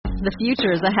The future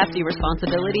is a hefty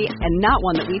responsibility and not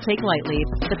one that we take lightly.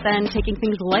 But then taking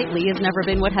things lightly has never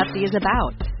been what Hefty is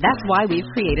about. That's why we've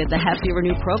created the Hefty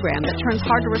Renew program that turns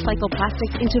hard-to-recycle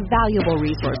plastics into valuable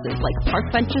resources like park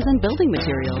benches and building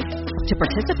materials. To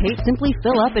participate, simply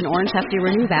fill up an orange Hefty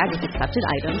Renew bag with accepted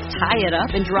items, tie it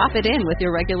up, and drop it in with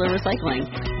your regular recycling.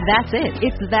 That's it.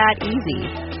 It's that easy.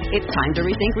 It's time to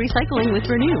rethink recycling with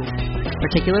Renew.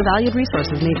 Particular valued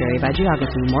resources may vary by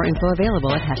geography. More info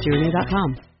available at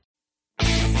heftyrenew.com.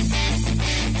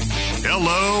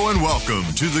 Hello and welcome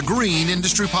to the Green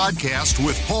Industry Podcast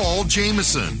with Paul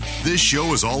Jameson. This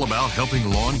show is all about helping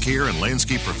lawn care and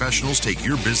landscape professionals take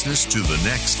your business to the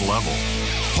next level.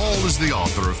 Paul is the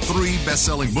author of 3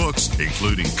 best-selling books,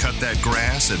 including Cut That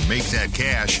Grass and Make That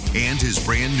Cash, and his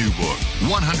brand new book,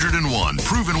 101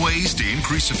 Proven Ways to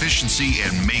Increase Efficiency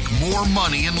and Make More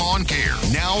Money in Lawn Care.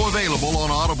 Now available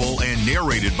on Audible and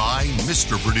narrated by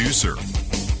Mr. Producer.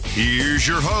 Here's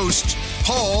your host,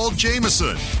 Paul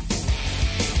Jameson.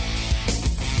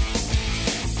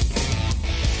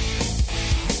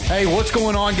 Hey, what's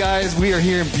going on, guys? We are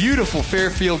here in beautiful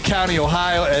Fairfield County,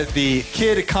 Ohio at the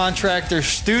Kidd Contractor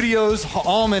Studios,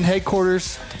 Allman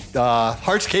headquarters,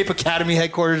 Hardscape Academy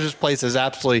headquarters. This place is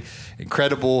absolutely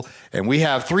incredible. And we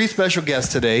have 3 special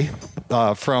guests today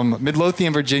from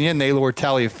Midlothian, Virginia, Naylor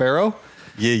Taliaferro.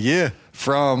 Yeah.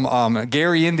 From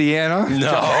Gary, Indiana.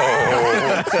 No.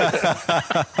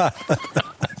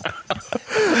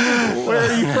 Where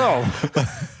are you from?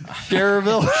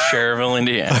 Cherville,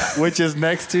 Indiana. Which is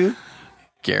next to?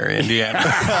 Gary, Indiana.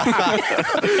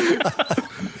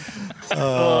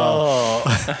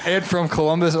 And from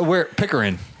Columbus, where?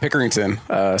 Pickering. Pickerington.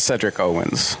 Cedric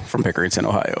Owens from Pickerington,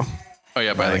 Ohio. Oh,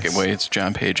 yeah, by the way, it's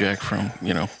John Pajak from,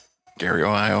 Gary,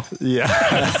 Ohio.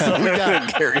 Yeah. So we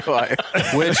got Gary, Ohio.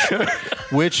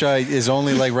 which is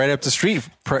only like right up the street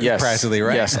practically,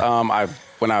 right? Yes.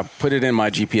 When I put it in my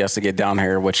GPS to get down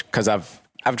here, because I've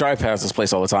drive past this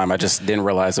place all the time. I just didn't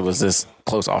realize it was this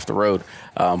close off the road.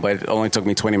 But it only took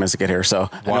me 20 minutes to get here. So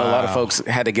I know a lot of folks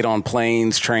had to get on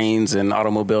planes, trains, and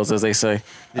automobiles, as they say.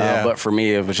 Yeah. But for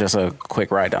me, it was just a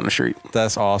quick ride down the street.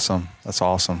 That's awesome.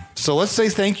 So let's say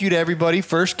thank you to everybody.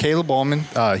 First, Caleb Allman.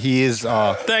 He is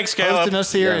Thanks, Caleb. hosting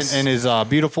us here, Yes. and his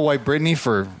beautiful wife, Brittany,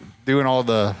 for doing all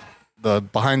the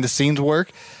behind-the-scenes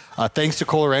work. Thanks to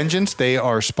Kohler Engines. They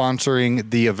are sponsoring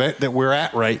the event that we're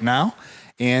at right now.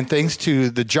 And thanks to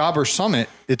the Jobber Summit,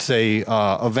 it's a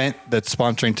event that's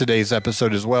sponsoring today's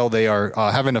episode as well. They are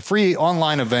having a free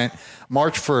online event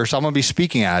March 1st. I'm going to be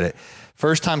speaking at it.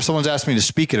 First time someone's asked me to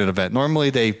speak at an event.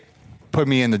 Normally they put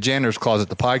me in the janitor's closet,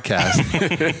 the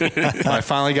podcast. I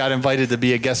finally got invited to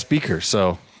be a guest speaker,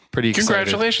 so pretty excited.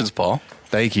 Congratulations, Paul.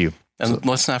 Thank you. And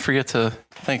let's not forget to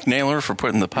thank Naylor for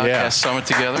putting the podcast summit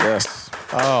together. Yes.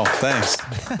 Oh, thanks.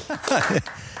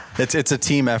 It's a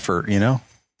team effort,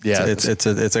 Yeah,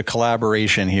 it's a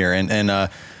collaboration here, and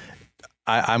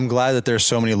I'm glad that there's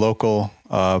so many local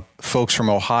folks from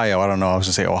Ohio. I don't know. I was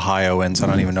gonna say Ohioans. I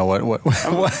don't even know what.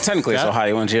 Technically, it's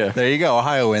Ohioans. Yeah. There you go,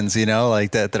 Ohioans.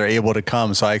 Like that are able to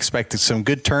come. So I expect some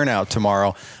good turnout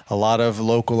tomorrow. A lot of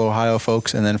local Ohio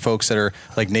folks, and then folks that are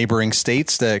like neighboring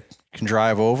states that can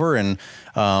drive over, and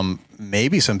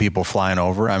maybe some people flying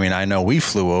over. I mean, I know we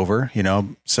flew over,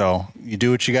 so you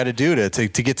do what you got to do to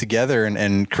get together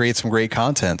and create some great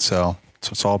content. So that's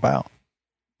what it's all about.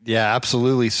 Yeah,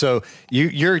 absolutely. So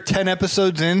you're 10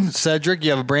 episodes in, Cedric.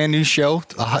 You have a brand new show.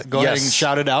 Go ahead and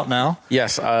shout it out now.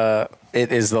 Yes.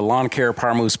 It is the Lawn Care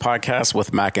Power Moves podcast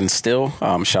with Mac and Still.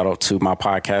 Shout out to my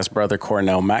podcast brother,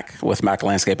 Cornell Mack, with Mack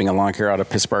Landscaping and Lawn Care out of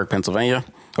Pittsburgh, Pennsylvania.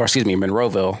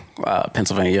 Monroeville,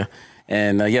 Pennsylvania.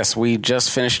 And yes, we just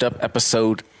finished up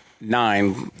episode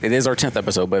 9. It is our 10th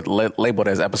episode, but labeled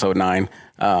as episode 9,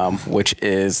 which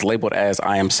is labeled as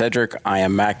I am Cedric, I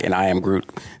am Mac, and I am Groot.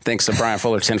 Thanks to Brian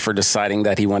Fullerton for deciding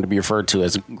that he wanted to be referred to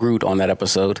as Groot on that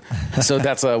episode. So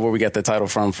that's where we get the title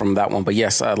from that one. But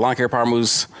yes, Lawn Care Power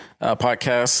Moves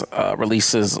podcast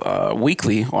releases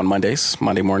weekly on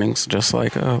Monday mornings, just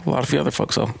like a lot of the other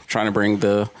folks. So trying to bring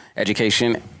the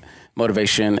education,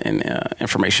 motivation, and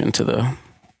inspiration to the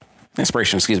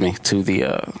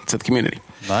community.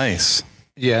 Nice.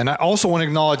 Yeah, and I also want to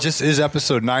acknowledge this is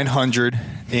episode 900,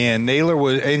 and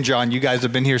Naylor and John, you guys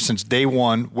have been here since day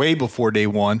one, way before day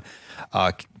one,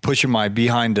 pushing my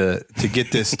behind to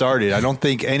get this started. I don't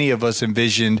think any of us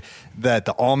envisioned that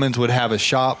the Almonds would have a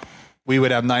shop. We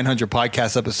would have 900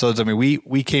 podcast episodes. I mean,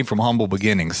 we came from humble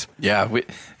beginnings. Yeah, we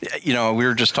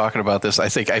were just talking about this. I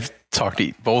think I've talked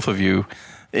to both of you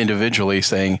individually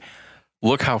saying,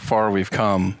 look how far we've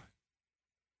come.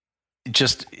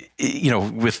 Just,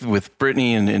 with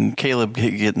Brittany and Caleb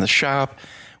getting the shop,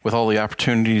 with all the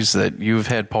opportunities that you've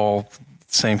had, Paul,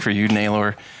 Same for you,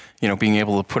 Naylor. Being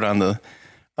able to put on the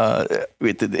at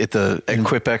the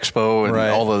Equip Expo and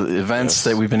all the events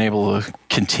that we've been able to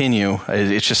continue.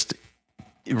 It's just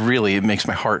really, it makes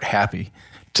my heart happy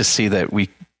to see that we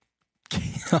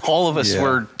all of us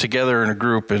were together in a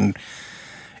group, and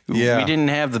we didn't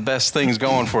have the best things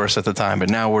going for us at the time, but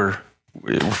now we're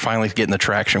finally getting the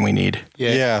traction we need.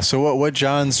 Yeah. So what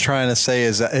John's trying to say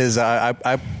is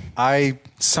I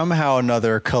somehow or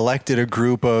another collected a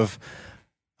group of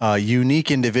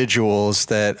unique individuals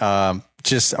that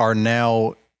just are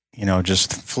now,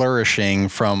 just flourishing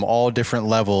from all different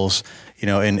levels,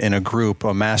 in a group,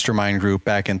 a mastermind group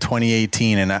back in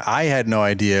 2018. And I had no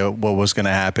idea what was going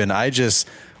to happen.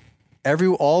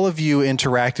 All of you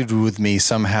interacted with me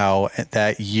somehow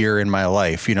that year in my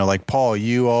life. Like Paul,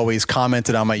 you always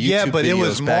commented on my YouTube videos it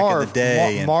was back Marv. in the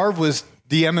day. Marv was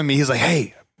DMing me. He's like,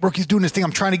 "Hey, Rookie's doing this thing.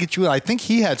 I'm trying to get you in." I think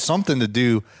he had something to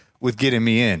do with getting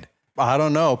me in. I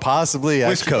don't know, possibly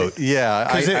Westcoat.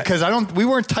 Yeah, because we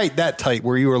weren't that tight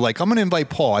where you were like, I'm going to invite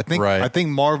Paul. I think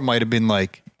Marv might have been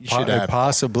like, you should have.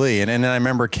 Possibly. And then I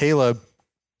remember Caleb,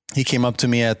 he came up to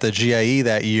me at the GIE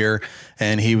that year,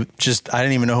 and I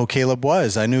didn't even know who Caleb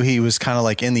was. I knew he was kind of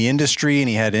like in the industry and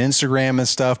he had Instagram and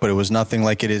stuff, but it was nothing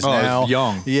like it is now. It's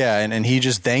young. Yeah. And he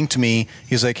just thanked me.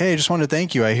 He's like, "Hey, I just wanted to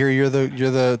thank you. I hear you're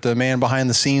the man behind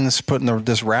the scenes putting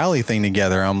this rally thing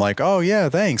together." I'm like, "Oh yeah,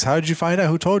 thanks. How did you find out?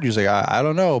 Who told you?" He's like, I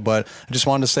don't know, but I just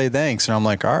wanted to say thanks. And I'm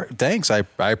like, "All right, thanks. I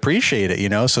appreciate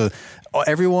it." So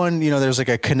everyone, there's like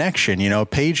a connection,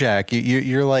 Pajak,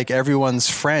 you're like everyone's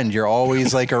friend. You're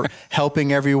always like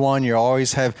helping everyone. You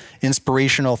always have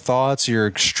inspirational thoughts. You're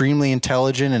extremely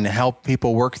intelligent and help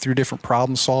people work through different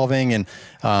problem solving. And,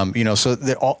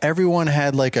 so everyone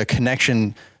had like a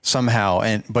connection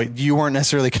somehow, but you weren't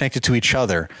necessarily connected to each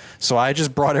other. So I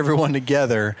just brought everyone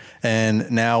together, and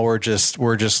now we're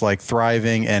just like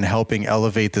thriving and helping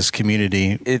elevate this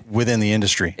community within the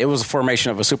industry. It was a formation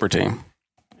of a super team.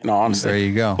 Honestly. There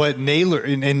you go. But Naylor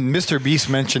and Mr. Beast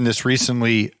mentioned this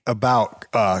recently about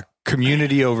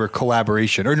community over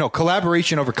collaboration,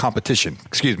 collaboration over competition.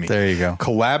 Excuse me. There you go.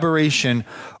 Collaboration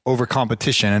over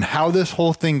competition, and how this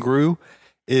whole thing grew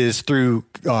is through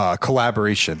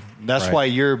collaboration. That's why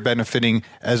you're benefiting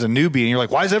as a newbie, and you're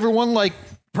like, why is everyone like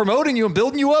promoting you and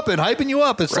building you up and hyping you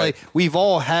up? It's like we've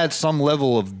all had some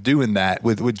level of doing that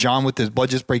with John with his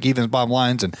budgets, break evens, bottom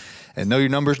lines, and know your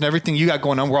numbers and everything you got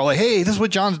going on. We're all like, hey, this is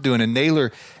what John's doing. And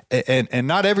Naylor, and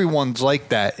not everyone's like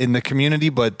that in the community,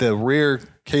 but the rare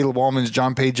Caleb Allmans,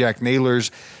 John Pajak,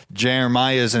 Naylors,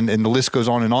 Jeremiahs, and the list goes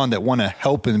on that want to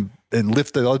help and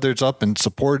lift the others up and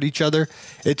support each other.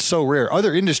 It's so rare.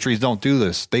 Other industries don't do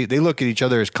this. They look at each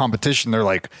other as competition. They're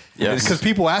like, because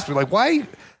people ask me like, why?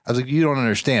 I was like, you don't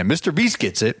understand. Mr. Beast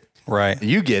gets it. Right.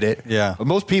 You get it. Yeah. But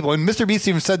most people, and Mr. Beast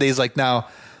even said that, he's like, now,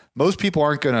 most people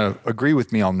aren't going to agree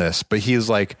with me on this, but he was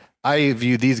like, I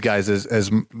view these guys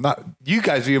as not, you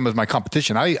guys view them as my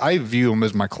competition. I view them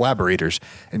as my collaborators.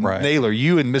 And Naylor,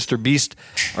 you and Mr. Beast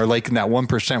are like in that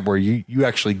 1% where you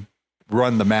actually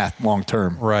run the math long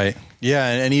term. Right. Yeah.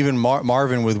 And even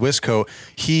Marvin with Wisco,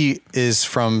 he is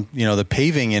from, the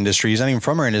paving industry. He's not even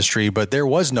from our industry, but there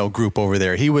was no group over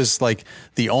there. He was like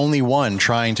the only one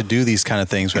trying to do these kind of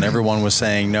things when everyone was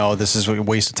saying, no, this is a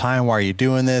waste of time. Why are you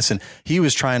doing this? And he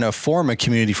was trying to form a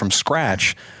community from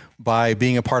scratch by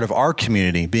being a part of our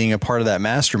community, being a part of that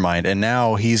mastermind. And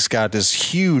now he's got this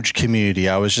huge community.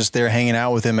 I was just there hanging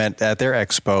out with him at their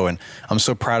expo, and I'm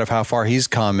so proud of how far he's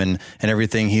come and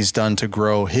everything he's done to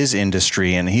grow his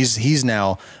industry. And he's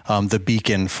now the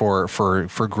beacon for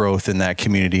growth in that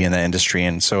community and that industry.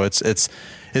 And so it's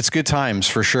good times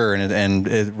for sure. And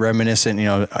it reminiscent,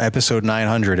 episode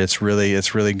 900, it's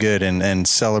really good and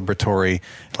celebratory.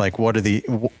 Like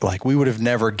we would have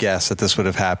never guessed that this would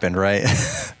have happened, right?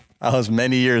 That was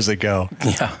many years ago.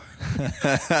 Yeah.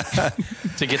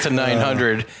 To get to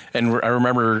 900, and I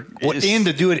remember, and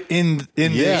to do it in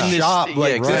the shop.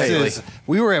 Like exactly.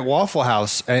 We were at Waffle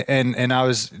House, and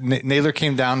Naylor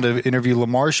came down to interview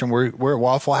LaMarche, and we're at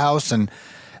Waffle House, and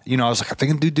I was like, I'm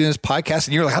thinking of doing this podcast,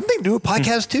 and you're like, I'm thinking of doing a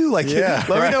podcast too. Like, let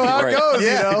me know how it goes.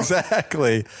 Yeah,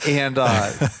 exactly. And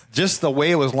just the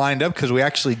way it was lined up, because we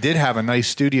actually did have a nice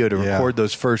studio to record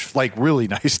those first, like really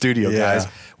nice studio guys.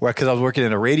 Because I was working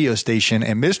at a radio station,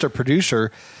 and Mr.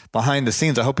 Producer behind the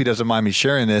scenes, I hope he doesn't mind me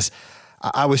sharing this,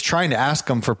 I was trying to ask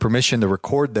him for permission to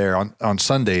record there on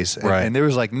Sundays. And there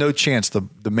was like no chance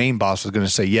the main boss was going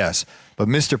to say yes. But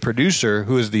Mr. Producer,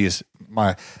 who is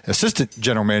my assistant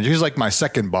general manager, he's like my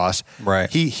second boss. Right.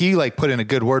 He like put in a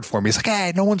good word for me. He's like,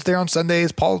 hey, no one's there on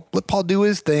Sundays. Let Paul do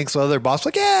his thing. So the other boss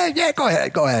was like, yeah, go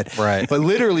ahead. Right. But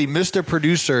literally, Mr.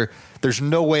 Producer, there's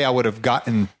no way I would have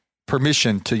gotten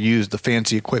permission to use the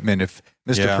fancy equipment if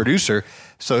Mr. Producer.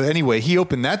 So anyway, he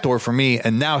opened that door for me,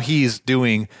 and now he's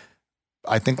doing,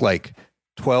 I think, like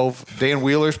 12 Dan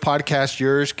Wheeler's podcast,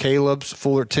 yours, Caleb's,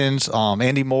 Fullerton's,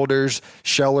 Andy Mulder's,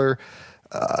 Scheller,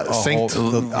 the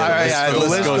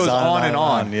list goes on and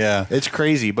on. Yeah, it's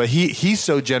crazy. But he's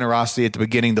so generosity at the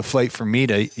beginning, the flight for me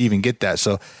to even get that.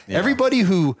 So everybody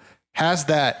who has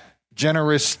that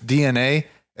generous DNA,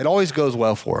 it always goes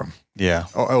well for them. Yeah,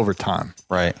 over time.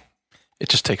 Right. It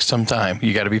just takes some time.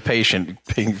 You got to be patient.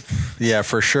 Yeah,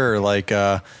 for sure. Like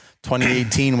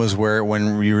 2018 was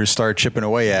when we started chipping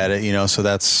away at it, you know, so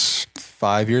that's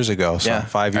 5 years ago. So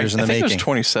 5 years in the making. I think it was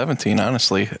 2017,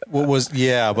 honestly.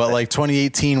 But like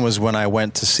 2018 was when I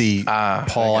went to see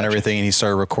Paul and everything, and he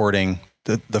started recording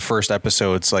the first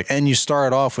episodes. Like, and you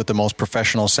started off with the most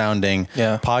professional sounding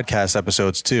podcast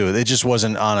episodes too. It just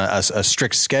wasn't on a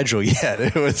strict schedule yet.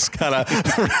 It was kind of...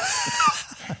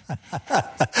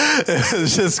 It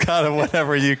was just kind of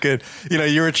whatever you could, you know,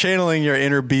 you were channeling your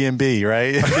inner B&B,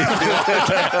 right?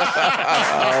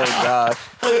 Oh, God.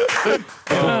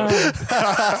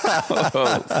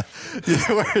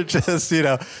 You were just, you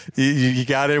know, you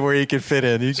got it where you could fit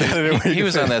in. You got it where he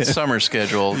was on that summer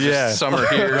schedule. Just summer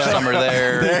here, summer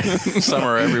there,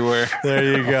 summer everywhere.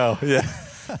 There you go. Yeah.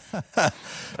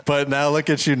 But now look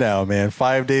at you now, man.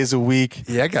 5 days a week.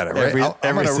 Yeah, I got it right.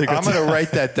 I'm going to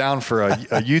write that down for a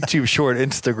YouTube short,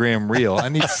 Instagram reel. I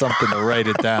need something to write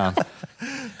it down.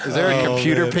 Is there a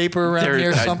computer paper around here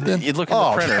or something? You look at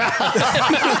the printer.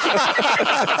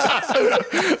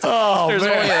 There's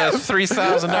only a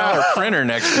 $3,000 printer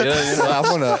next to you.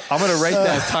 I'm gonna write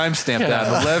that timestamp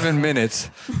down. 11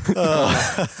 minutes.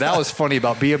 That was funny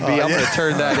about B&B. I'm gonna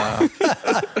turn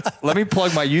that. Let me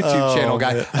plug my YouTube channel,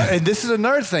 guy. And this is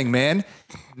another thing, man.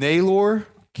 Naylor,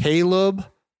 Caleb,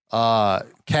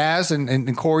 Kaz,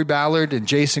 and Corey Ballard and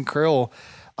Jason Krill.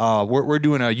 We're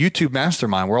doing a YouTube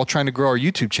mastermind. We're all trying to grow our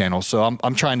YouTube channel. So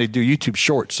I'm trying to do YouTube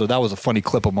shorts. So that was a funny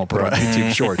clip I'm going to put on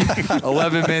YouTube shorts.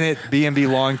 11-minute B&B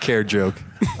lawn care joke.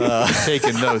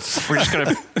 Taking notes. We're just going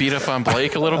to beat up on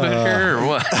Blake a little bit here or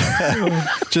what?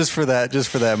 just for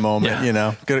that moment, you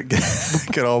know,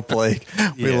 good old Blake.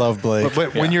 We love Blake.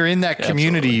 But when you're in that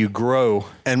community, you grow.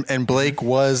 And Blake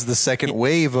was the second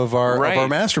wave of our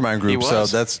mastermind group. So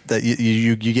that's that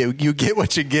you get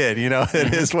what you get, you know,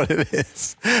 it is what it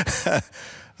is.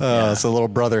 It's a little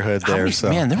brotherhood there.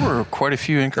 Man, there were quite a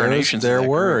few incarnations. There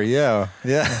were. We had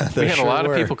a lot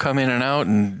of people come in and out,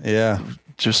 and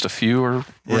just a few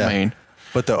remain.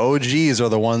 But the OGs are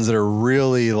the ones that are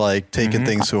really like taking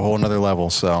things to a whole nother level.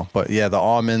 So, but the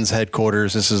Almonds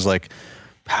headquarters, this is like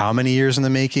how many years in the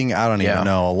making? I don't even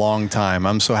know. A long time.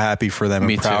 I'm so happy for them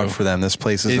and proud for them. This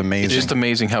place is amazing. It's just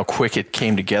amazing how quick it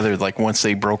came together. Like once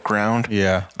they broke ground,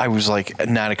 I was like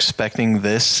not expecting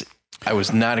this. I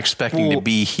was not expecting to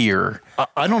be here.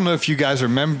 I don't know if you guys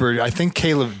remember. I think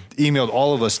Caleb emailed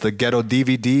all of us the Ghetto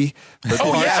DVD. We were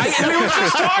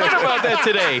just talking about that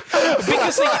today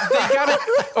because they got it.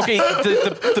 Okay,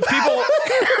 the people.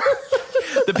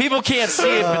 The people can't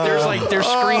see it, but there's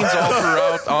screens all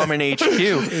throughout Almond HQ,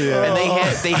 and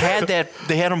they had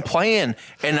them playing,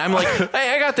 and I'm like,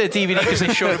 hey, I got that DVD because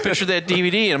they showed a picture of that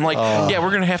DVD, and I'm like,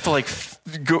 we're gonna have to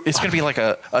go. It's gonna be like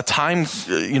a time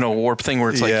warp thing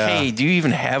where it's like, hey, do you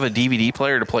even have a DVD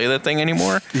player to play that thing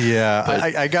anymore? Yeah, but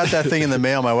I got that thing in the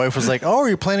mail. My wife was like, oh, are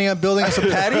you planning on building us a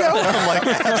patio? I'm like,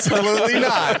 absolutely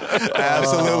not,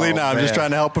 absolutely not. I'm just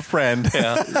trying to help a friend.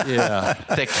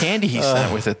 That candy he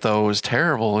sent with it though was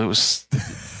terrible. It was.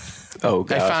 Oh,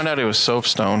 gosh. I found out it was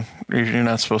soapstone. You're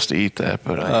not supposed to eat that,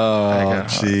 but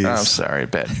I'm sorry,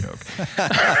 bad joke.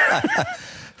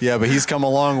 Yeah, but he's come a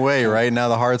long way, right? Now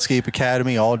the Hardscape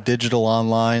Academy, all digital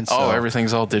online. So.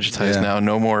 Everything's all digitized now.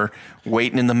 No more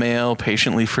waiting in the mail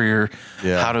patiently for your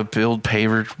how to build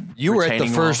paver. You were at the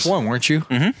first one, weren't you?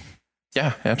 Mm-hmm.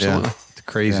 Yeah, absolutely. Yeah. It's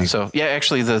crazy. So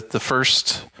actually the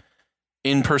first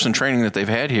in-person training that they've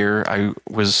had here, I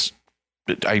was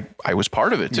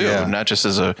part of it too, not just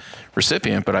as a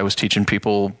recipient, but I was teaching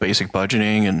people basic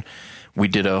budgeting, and we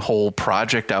did a whole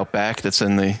project out back it's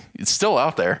still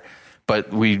out there,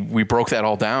 but we broke that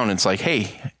all down. And it's like,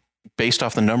 hey, based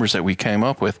off the numbers that we came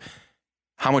up with,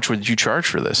 how much would you charge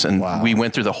for this? And we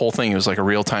went through the whole thing. It was like a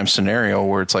real-time scenario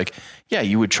where it's like,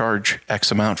 you would charge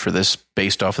X amount for this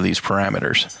based off of these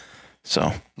parameters.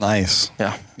 So nice.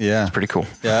 Yeah. It's pretty cool.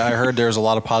 Yeah. I heard there's a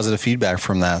lot of positive feedback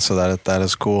from that. So that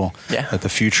is cool. Yeah. That the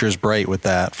future is bright with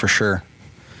that for sure.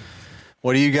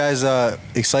 What are you guys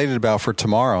excited about for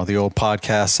tomorrow? The old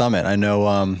podcast summit. I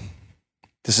know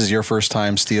this is your first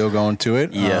time, Steele, going to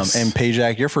it. Yes. And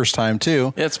Pajak, your first time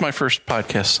too. Yeah, it's my first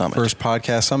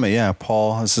podcast summit. Yeah.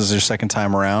 Paul, this is your second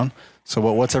time around. So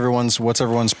what's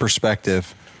everyone's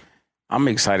perspective? I'm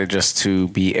excited just to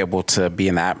be able to be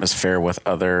in the atmosphere with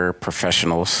other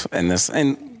professionals in this.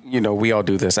 And, you know, we all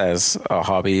do this as a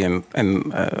hobby and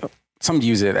some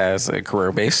use it as a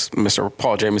career base. Mr.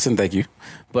 Paul Jameson, thank you.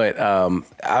 But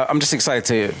I'm just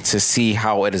excited to see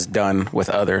how it is done with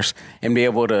others and be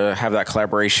able to have that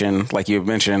collaboration, like you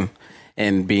mentioned,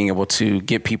 and being able to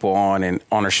get people on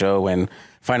our show and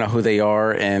find out who they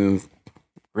are and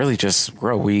really just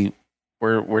grow.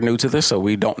 We're new to this, so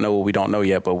we don't know what we don't know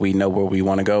yet, but we know where we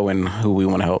want to go and who we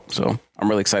want to help. So I'm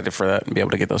really excited for that and be able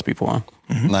to get those people on.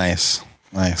 Mm-hmm.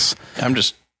 Nice. I'm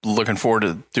just looking forward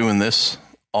to doing this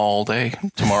all day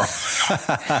tomorrow.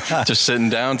 Just sitting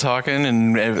down talking,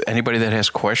 and anybody that has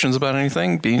questions about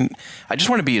anything, I just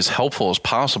want to be as helpful as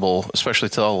possible, especially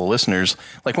to all the listeners.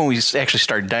 Like when we actually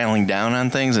start dialing down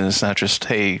on things, and it's not just,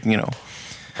 hey, you know,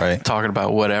 right, talking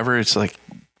about whatever. It's like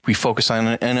we focus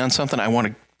on something. I want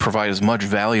to provide as much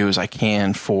value as I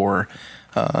can for,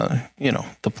 you know,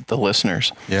 the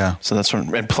listeners. Yeah. So that's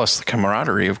what, and plus the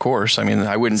camaraderie, of course. I mean,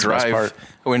 I wouldn't drive,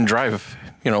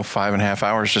 you know, 5.5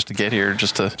 hours just to get here,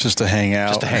 just to hang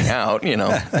out, you know.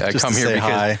 I come here because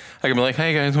hi. I can be like,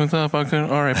 hey guys, what's up? Okay,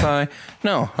 all right, bye.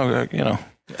 No, you know,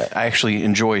 I actually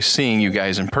enjoy seeing you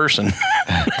guys in person.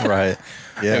 Right.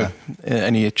 Yeah.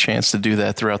 Any chance to do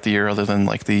that throughout the year other than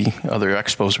like the other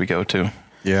expos we go to?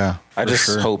 Yeah. I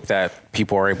just hope that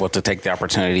people are able to take the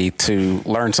opportunity to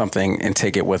learn something and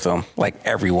take it with them. Like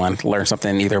everyone, learn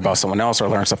something either about someone else or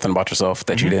learn something about yourself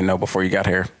that you didn't know before you got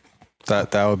here.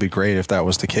 That would be great if that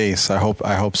was the case. I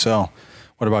hope so.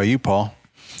 What about you, Paul?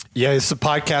 Yeah, it's a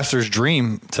podcaster's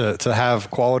dream to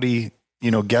have quality, you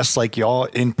know, guests like y'all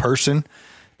in person.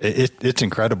 It's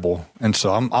incredible. And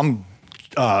so I'm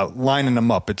lining them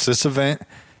up. It's this event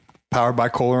powered by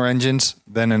Kohler Engines.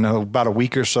 Then in about a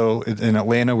week or so in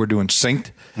Atlanta, we're doing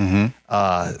Synced.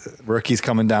 Mm-hmm. Rookie's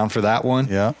coming down for that one.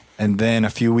 Yeah. And then a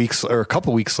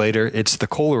couple weeks later, it's the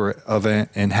Kohler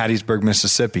event in Hattiesburg,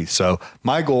 Mississippi. So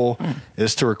my goal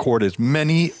is to record as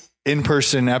many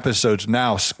in-person episodes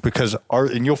now because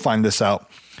and you'll find this out,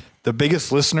 the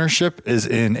biggest listenership is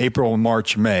in April,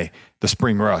 March, May, the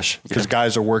spring rush, because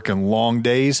guys are working long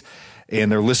days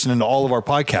and they're listening to all of our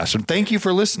podcasts. And thank you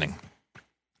for listening.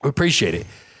 We appreciate it.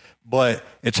 But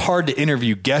it's hard to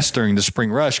interview guests during the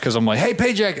spring rush because I'm like, hey,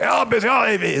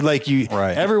 Payjack, like you,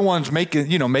 right. Everyone's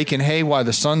making hay while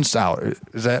the sun's out.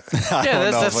 Is that? That's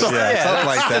something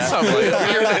like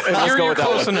that. You're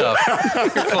close enough.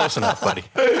 You're close enough, buddy.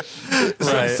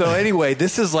 Right. So anyway,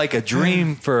 this is like a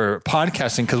dream for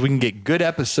podcasting because we can get good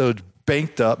episodes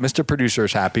banked up. Mr. Producer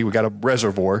is happy. We got a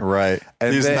reservoir. Right.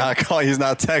 And he's not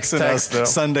texting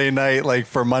us Sunday night like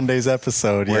for Monday's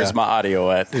episode. Where's my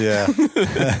audio at?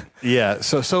 Yeah. Yeah.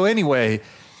 So anyway,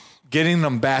 getting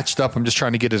them batched up, I'm just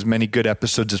trying to get as many good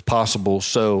episodes as possible.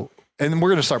 So, and we're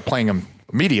going to start playing them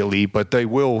immediately, but they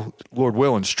will, Lord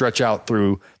willing, stretch out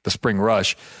through the spring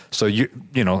rush. So you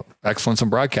know, excellence in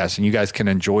broadcasting, you guys can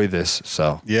enjoy this.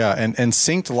 So yeah, and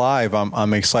Synced Live,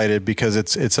 I'm excited because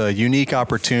it's a unique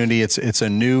opportunity. It's a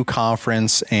new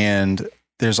conference, and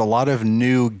there's a lot of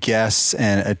new guests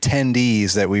and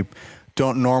attendees that we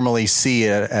don't normally see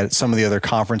at some of the other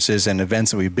conferences and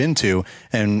events that we've been to.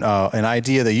 And an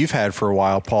idea that you've had for a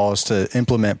while, Paul, is to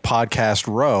implement Podcast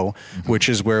Row, which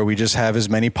is where we just have as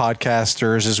many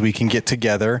podcasters as we can get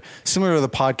together, similar to the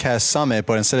Podcast Summit,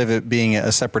 but instead of it being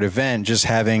a separate event, just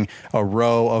having a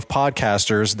row of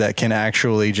podcasters that can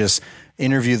actually just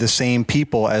interview the same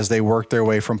people as they work their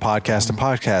way from podcast to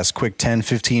podcast, quick 10,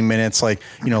 15 minutes, like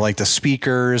the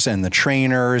speakers and the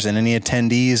trainers and any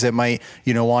attendees that might,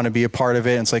 want to be a part of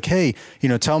it. And it's like, hey,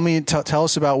 tell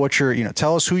us about what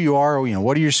tell us who you are,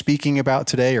 what are you speaking about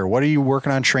today, or what are you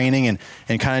working on training, and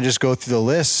kind of just go through the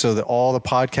list so that all the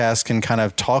podcasts can kind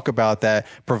of talk about that,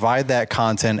 provide that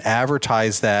content,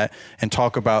 advertise that, and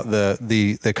talk about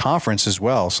the conference as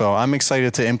well. So I'm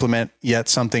excited to implement yet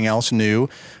something else new,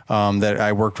 that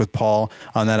I worked with Paul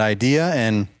on that idea,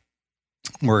 and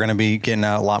we're going to be getting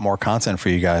out a lot more content for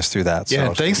you guys through that. Yeah,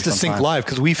 so thanks to Synced Live,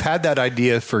 because we've had that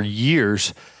idea for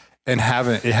years and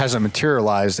it hasn't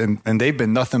materialized, and they've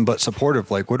been nothing but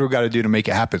supportive. Like, what do we got to do to make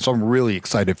it happen? So I'm really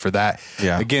excited for that.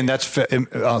 Yeah. Again, that's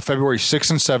February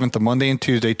 6th and 7th, a Monday and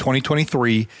Tuesday,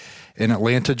 2023 in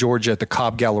Atlanta, Georgia at the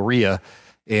Cobb Galleria.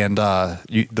 And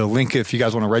the link, if you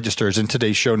guys want to register, is in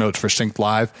today's show notes for Synced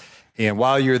Live. And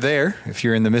while you're there, if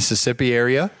you're in the Mississippi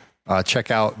area, check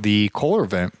out the Kohler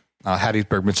event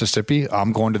Hattiesburg, Mississippi.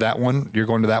 I'm going to that one. You're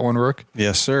going to that one, Rook?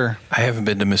 Yes, sir. I haven't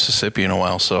been to Mississippi in a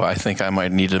while, so I think I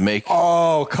might need to make.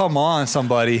 Oh, come on,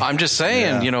 somebody. I'm just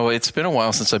saying, it's been a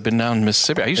while since I've been down in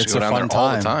Mississippi. I used to go down there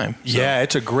all the time. So. Yeah,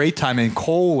 it's a great time. And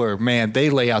Kohler, man, they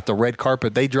lay out the red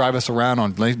carpet. They drive us around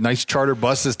on nice charter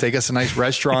buses, take us to nice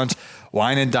restaurants,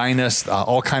 wine and dine us,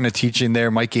 all kind of teaching there.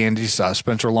 Mike Andes,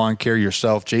 Spencer Lawn Care,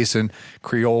 yourself, Jason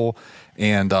Creole,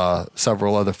 and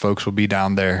several other folks will be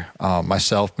down there.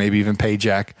 Myself, maybe even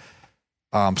Payjack.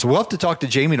 So we'll have to talk to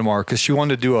Jamie tomorrow because she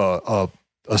wanted to do a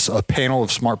panel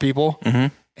of smart people. Mm-hmm.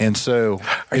 And so,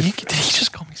 did he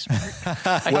just call me smart?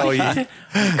 Well, he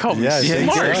called me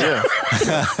smart. Yeah.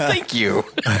 Thank you.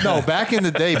 No, back in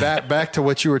the day, back to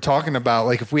what you were talking about.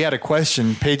 Like if we had a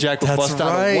question, Payjack would bust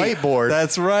out a whiteboard.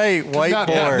 That's right,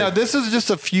 whiteboard. Now this is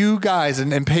just a few guys,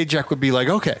 and Payjack would be like,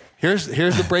 okay, here's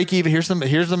the break even, here's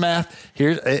the math,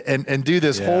 and do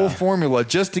this whole formula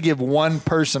just to give one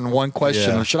person one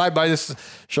question. Yeah. Should I buy this?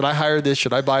 Should I hire this?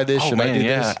 Should I buy this? Should I do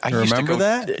this? I remember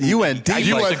that? You went deep.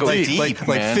 You went deep.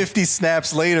 Like 50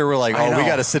 snaps later, we're like, we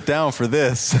got to sit down for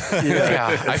this. Yeah.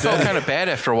 I felt kind of bad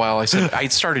after a while. I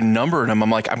started numbering them.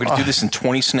 I'm like, I'm going to do this in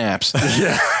 20 snaps.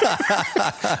 Yeah.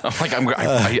 I'm like,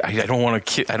 I don't want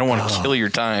to kill your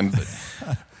time. But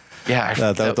yeah.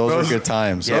 Those are good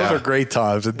times. Yeah. Those are great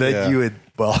times. And then you would,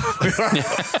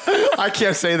 I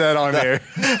can't say that on air.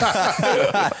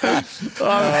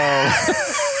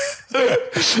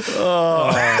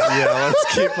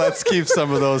 Let's keep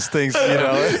some of those things, in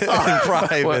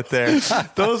private there.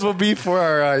 Those will be for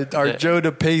our Joe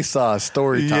DePace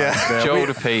story time. Yeah. Joe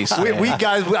DePace. We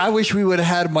guys, I wish we would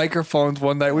have had microphones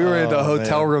one night. We were in the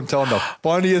hotel room telling the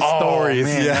funniest stories.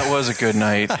 Man, that was a good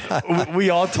night. We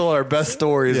all told our best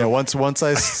stories. Yeah, once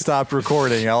I stopped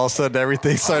recording, all of a sudden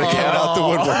everything started coming out the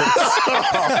woodwork.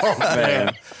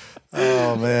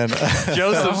 Oh man!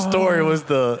 Joseph's story was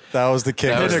the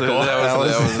kicker.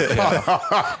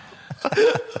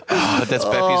 That's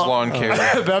Beppy's Lawn Care.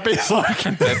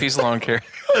 Beppy's Lawn Care.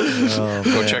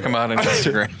 Go check them out on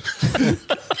Instagram.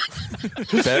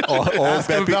 Ask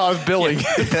him about his billing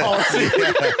policy.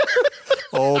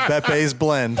 Old Bepe's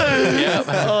blend.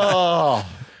 Yeah.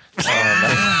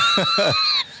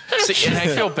 See, and I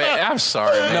feel bad. I'm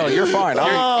sorry, man. No, you're fine.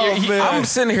 I'm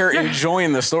sitting here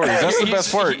enjoying the stories. That's the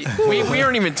best part. We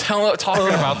aren't even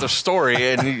talking about the story,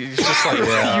 and it's just like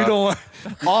you don't want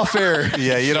off air.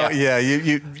 Yeah, you don't. Yeah,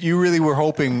 you really were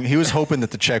hoping. He was hoping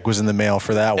that the check was in the mail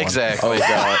for that one. Exactly.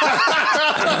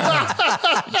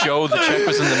 Joe, the check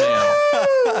was in the mail.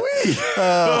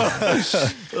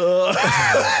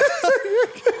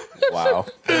 Wow.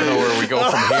 I don't know where we go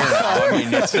from here now. I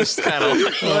mean, it's just kind of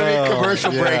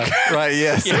commercial break. Right,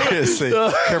 seriously.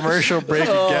 Commercial break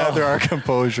and gather our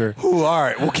composure. Ooh, all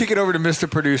right, we'll kick it over to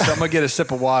Mr. Producer. I'm going to get a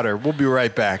sip of water. We'll be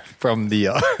right back from the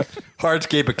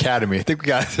Hardscape Academy. I think we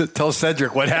got to tell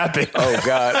Cedric what happened. Oh,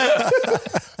 God.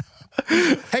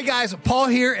 Hey guys, Paul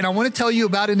here, and I want to tell you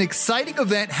about an exciting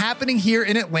event happening here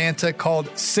in Atlanta called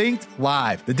Synced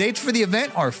Live. The dates for the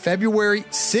event are February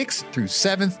 6th through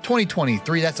 7th,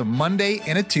 2023. That's a Monday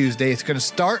and a Tuesday. It's going to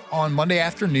start on Monday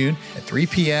afternoon at 3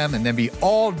 p.m. and then be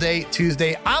all day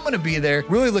Tuesday. I'm going to be there.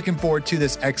 Really looking forward to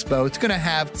this expo. It's going to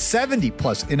have 70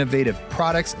 plus innovative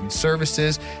products and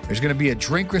services. There's going to be a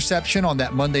drink reception on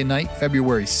that Monday night,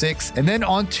 February 6th. And then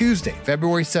on Tuesday,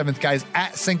 February 7th, guys,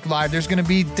 at Synced Live, there's going to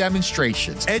be demonstrations,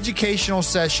 educational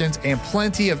sessions, and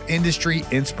plenty of industry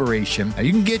inspiration. Now,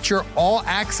 you can get your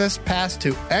all-access pass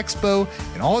to Expo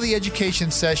and all the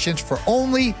education sessions for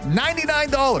only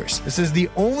 $99. This is the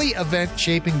only event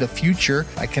shaping the future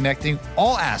by connecting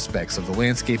all aspects of the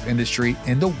landscape industry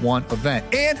into one event.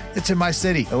 And it's in my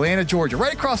city, Atlanta, Georgia,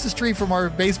 right across the street from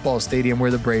our baseball stadium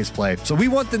where the Braves play. So we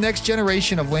want the next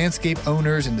generation of landscape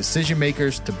owners and decision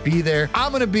makers to be there.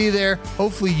 I'm going to be there.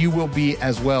 Hopefully you will be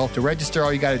as well. To register,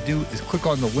 all you got to do is click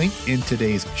on the link in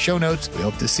today's show notes. We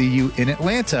hope to see you in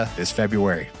Atlanta this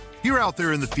February. You're out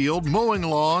there in the field mowing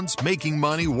lawns, making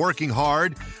money, working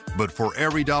hard, but for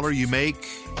every dollar you make,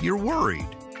 you're worried.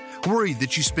 Worried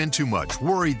that you spend too much,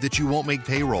 worried that you won't make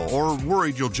payroll, or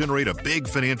worried you'll generate a big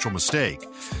financial mistake.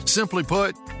 Simply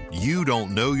put, you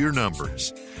don't know your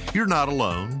numbers. You're not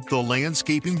alone. The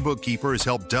Landscaping Bookkeeper has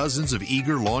helped dozens of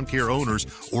eager lawn care owners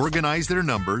organize their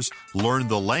numbers, learn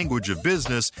the language of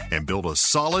business, and build a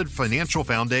solid financial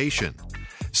foundation.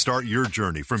 Start your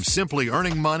journey from simply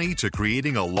earning money to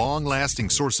creating a long-lasting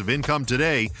source of income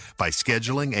today by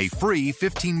scheduling a free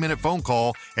 15-minute phone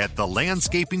call at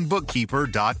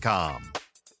thelandscapingbookkeeper.com.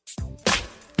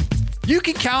 You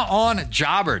can count on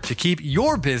Jobber to keep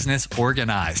your business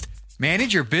organized.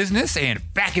 Manage your business and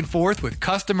back and forth with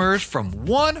customers from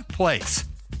one place.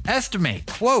 Estimate,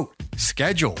 quote,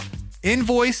 schedule.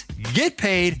 Invoice, get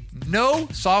paid, no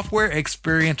software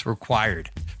experience required.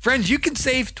 Friends, you can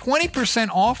save 20%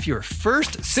 off your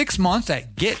first 6 months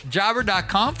at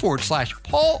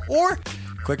getjobber.com/Paul, or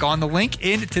click on the link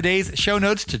in today's show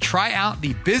notes to try out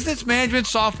the business management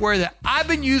software that I've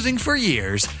been using for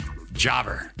years,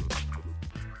 Jobber.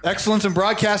 Excellence in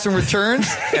broadcasting returns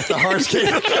at the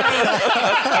Hardscape.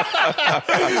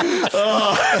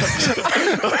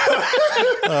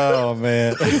 Oh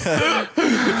man.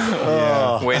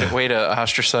 Way to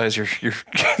ostracize your your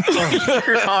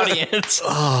audience.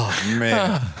 Oh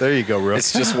man. There you go, Rook.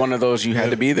 It's just one of those you had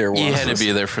to be there once. You had to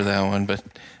be there for that one, but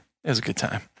it was a good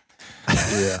time.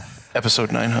 Yeah.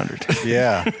 Episode 900.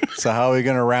 Yeah. So how are we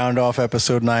going to round off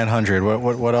episode 900?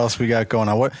 What else we got going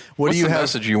on? What What's do you the have?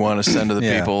 message you want to send to the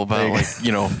Yeah, people there about, you like,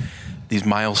 you know, these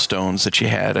milestones that you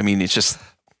had? I mean, it's just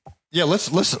Yeah, let's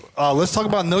talk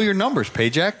about Know Your Numbers,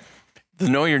 Payjack. the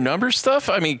know your numbers stuff.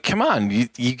 I mean, come on,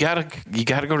 you gotta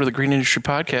go to the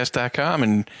greenindustrypodcast.com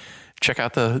and check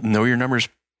out the Know Your Numbers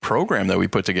program that we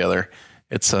put together.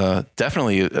 It's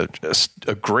definitely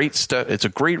a great step. It's a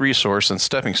great resource and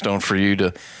stepping stone for you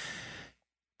to,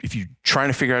 if you're trying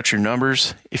to figure out your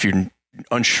numbers, if you're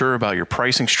unsure about your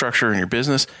pricing structure in your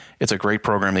business, it's a great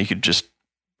program that you could just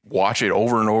watch it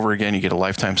over and over again. You get a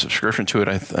lifetime subscription to it.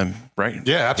 I'm right.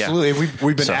 Yeah, absolutely.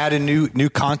 We've been adding new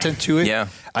content to it. Yeah.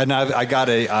 And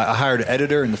I hired an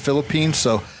editor in the Philippines,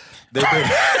 so they've been.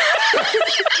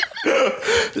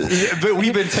 But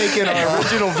we've been taking our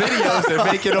original videos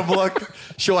and making them look.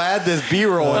 She'll add this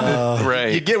B-roll, and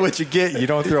right. you get what you get. You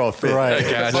don't throw a fit. Right,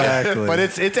 Gotcha. exactly. But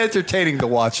it's entertaining to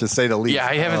watch, to say the least. Yeah,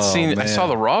 I haven't seen. I saw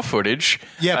the raw footage.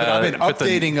 Yeah, but I've been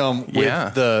updating them with yeah.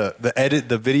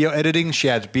 the video editing. She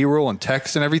adds B-roll and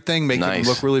text and everything, making Nice.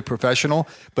 them look really professional.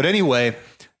 But anyway,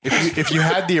 if you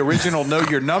had the original Know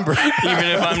Your Number, Even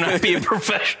if I'm not being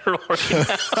professional,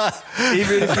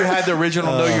 even if you had the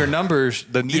original Know Your Numbers,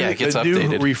 the new, it gets the new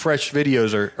updated. refreshed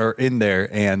videos are in there,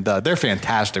 and they're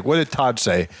fantastic. What did Todd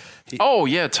say? oh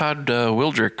yeah, Todd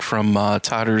Wildrick from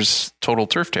Todder's Total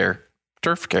Turf Care.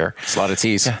 It's a lot of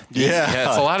T's. Yeah,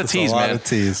 it's a lot of It's teas, a lot man. of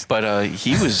teas. But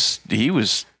he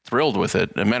was thrilled with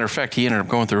it. As a matter of fact, he ended up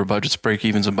going through a budgets, break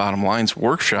evens, and bottom lines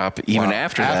workshop even Wow.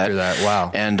 after After that. that,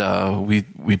 wow. And we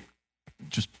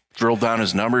just drilled down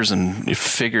his numbers and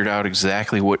figured out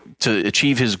exactly what to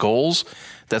achieve his goals.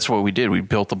 That's what we did. We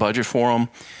built the budget for him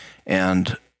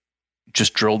and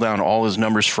just drilled down all his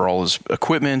numbers for all his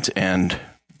equipment and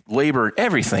labor,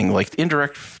 everything, like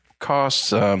indirect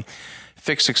costs,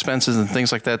 fixed expenses and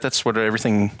things like that. That's all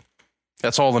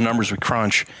the numbers we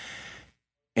crunch.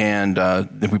 And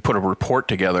then we put a report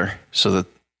together so that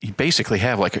you basically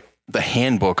have like the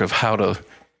handbook of how to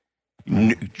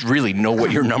really know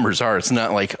what your numbers are. It's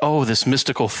not like, oh, this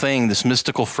mystical thing, this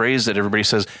mystical phrase that everybody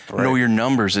says, know your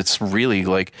numbers. It's really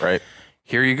like,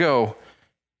 here you go.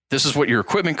 This is what your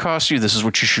equipment costs you. This is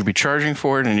what you should be charging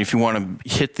for it. And if you want to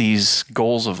hit these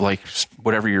goals of like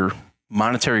whatever your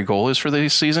monetary goal is for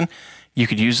this season, you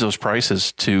could use those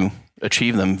prices to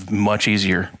achieve them much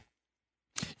easier.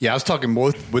 Yeah, I was talking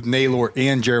both with Naylor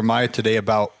and Jeremiah today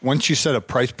about once you set a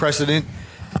price precedent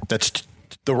that's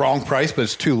the wrong price, but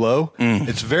it's too low,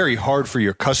 it's very hard for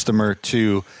your customer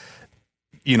to,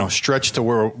 stretch to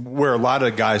where a lot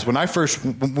of guys,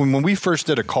 when we first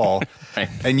did a call Right.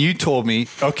 and you told me,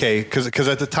 okay, because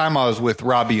at the time I was with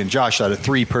Robbie and Josh, I had a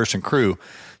 3-person crew.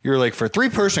 You were like, for a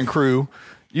 3-person crew,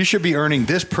 you should be earning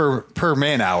this per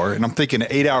man hour. And I'm thinking an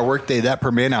 8-hour workday, that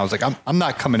per man hour. I was like, I'm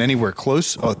not coming anywhere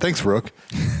close. Oh, thanks, Rook.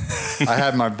 I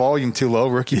had my volume too low.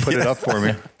 Rook, you put it up for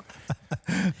me.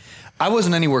 I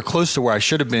wasn't anywhere close to where I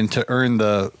should have been to earn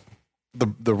the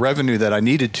revenue that I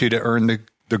needed to earn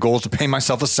the goals to pay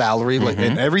myself a salary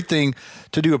and everything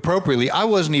to do appropriately. I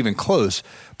wasn't even close.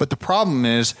 But the problem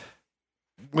is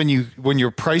when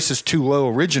your price is too low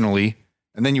originally,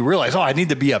 and then you realize, I need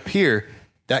to be up here.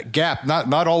 That gap,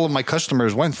 not all of my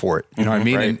customers went for it. You know what I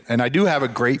mean? Right. And I do have a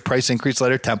great price increase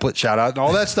letter template, shout out, and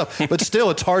all that stuff. But still,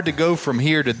 it's hard to go from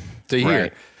here to here.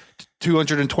 Right.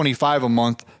 $225 a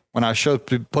month when I was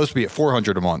supposed to be at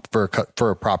 $400 a month for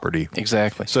a property.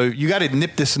 Exactly. So you got to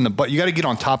nip this in the butt. You got to get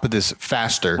on top of this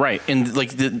faster. Right. And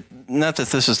like not that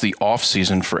this is the off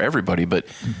season for everybody, but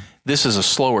this is a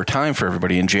slower time for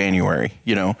everybody in January,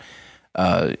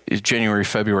 January,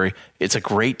 February. It's a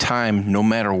great time, no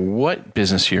matter what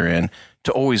business you're in,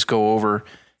 to always go over,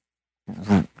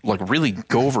 really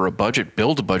go over a budget,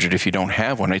 build a budget if you don't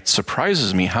have one. It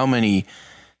surprises me how many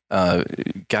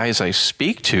guys I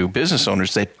speak to, business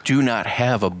owners, that do not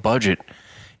have a budget.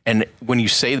 And when you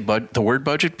say the word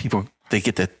budget, people, they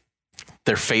get that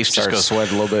their face just Start goes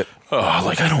sweat a little bit. Oh,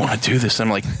 like I don't want to do this. And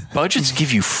I'm like, budgets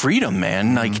give you freedom,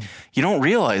 man. Like you don't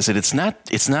realize it. It's not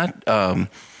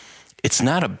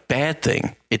a bad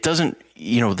thing. It doesn't.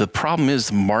 The problem is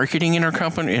the marketing in our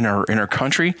company, in our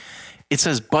country. It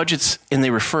says budgets, and they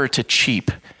refer to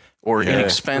cheap or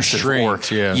inexpensive, or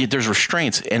there's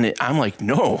restraints. And I'm like,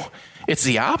 no, it's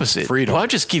the opposite. Freedom.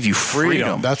 Budgets give you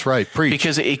freedom. That's right. Preach.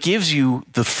 Because it gives you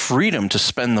the freedom to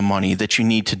spend the money that you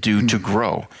need to do to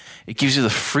grow. It gives you the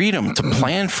freedom to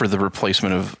plan for the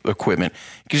replacement of equipment.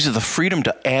 It gives you the freedom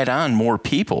to add on more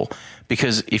people.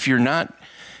 Because if you're not,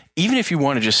 even if you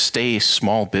want to just stay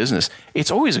small business,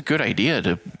 it's always a good idea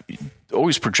to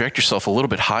always project yourself a little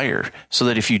bit higher so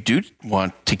that if you do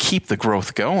want to keep the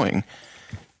growth going,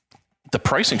 the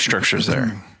pricing structure is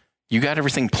there. You got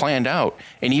everything planned out.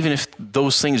 And even if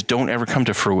those things don't ever come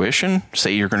to fruition,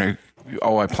 say you're going to,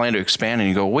 I plan to expand, and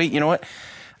you go, wait, you know what?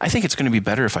 I think it's going to be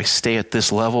better if I stay at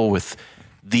this level with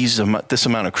this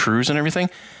amount of crews and everything.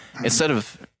 Instead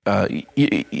of,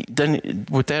 then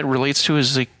what that relates to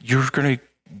is like you're going to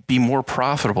be more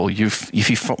profitable.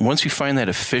 Once you find that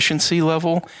efficiency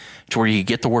level to where you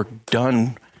get the work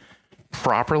done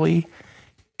properly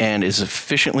and as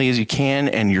efficiently as you can,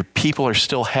 and your people are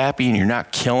still happy and you're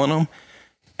not killing them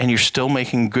and you're still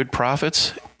making good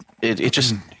profits, it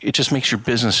just makes your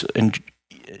business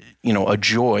a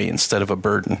joy instead of a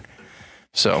burden.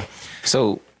 So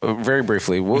very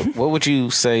briefly, what would you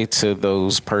say to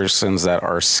those persons that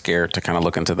are scared to kind of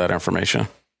look into that information?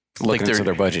 Looking into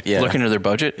their budget. Yeah. Looking into their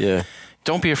budget. Yeah.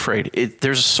 Don't be afraid.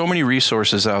 There's so many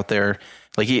resources out there.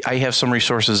 Like I have some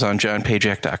resources on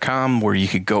johnpajak.com where they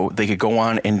could go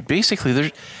on, and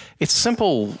basically it's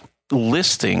simple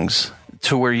listings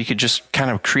to where you could just kind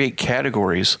of create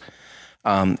categories.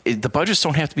 The budgets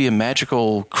don't have to be a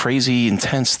magical, crazy,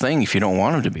 intense thing if you don't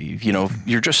want them to be.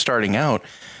 You're just starting out.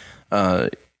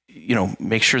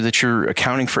 Make sure that you're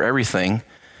accounting for everything.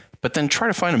 But then try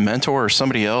to find a mentor or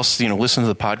somebody else, listen to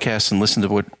the podcast and listen to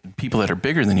what people that are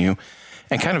bigger than you,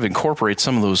 and kind of incorporate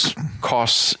some of those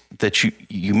costs that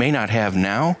you may not have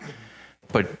now,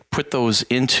 but put those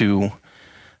into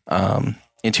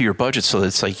your budget so that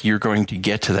it's like you're going to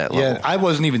get to that level. Yeah, I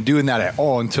wasn't even doing that at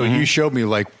all until you showed me,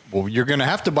 like, well, you're going to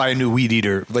have to buy a new weed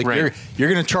eater. Like right. you're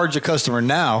going to charge the customer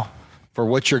now for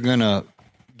what you're going to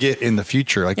get in the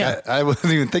future. Like I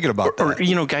wasn't even thinking about that.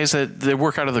 Or guys that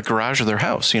work out of the garage of their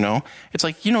house, it's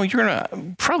like, you're going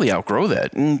to probably outgrow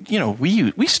that. And,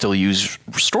 we still use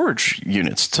storage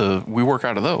units we work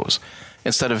out of those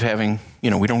instead of having,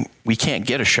 we can't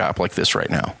get a shop like this right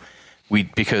now.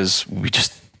 Because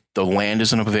the land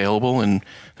isn't available, and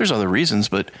there's other reasons,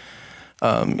 but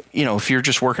if you're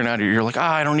just working out, you're like,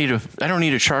 I don't need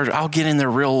to charge. I'll get in there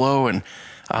real low, and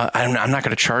I'm not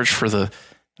going to charge for the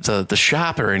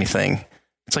shop or anything.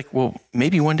 It's like, well,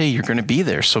 maybe one day you're going to be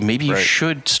there. So maybe you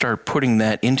should start putting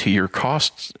that into your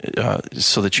costs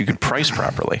so that you can price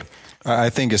properly.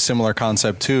 I think a similar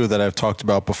concept too that I've talked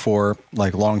about before,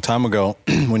 like a long time ago,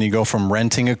 when you go from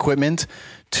renting equipment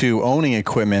to owning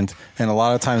equipment. And a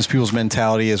lot of times people's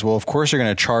mentality is, well, of course you're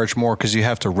going to charge more because you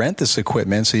have to rent this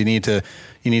equipment. So you need to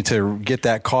get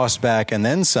that cost back and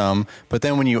then some. But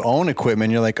then when you own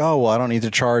equipment, you're like, oh, well, I don't need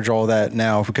to charge all that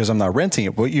now because I'm not renting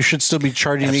it. But you should still be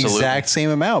charging the exact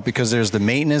same amount because there's the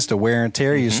maintenance, the wear and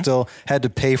tear. You still had to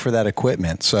pay for that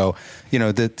equipment. So,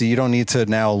 that you don't need to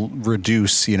now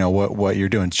reduce, what you're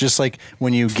doing. It's just like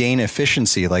when you gain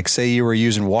efficiency, like say you were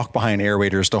using walk behind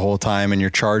aerators the whole time and you're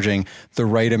charging the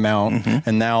right amount.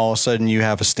 And now all of a sudden you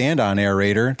have a stand on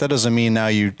aerator. That doesn't mean now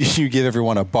you give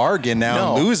everyone a bargain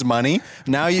now and lose money.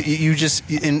 Now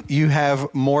you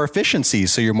have more efficiency,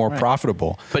 so you're more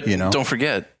profitable. But don't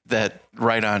forget that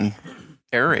right-on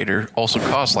aerator also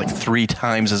costs like 3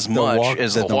 times as much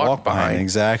as the walk behind.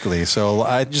 Exactly. So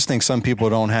I just think some people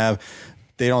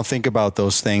they don't think about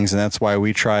those things, and that's why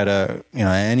we try to,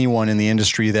 anyone in the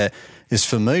industry that is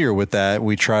familiar with that,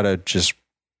 we try to just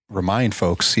remind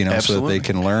folks, so that they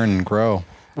can learn and grow.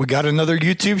 We got another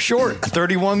YouTube short,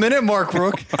 31-minute mark,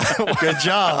 Rook. Good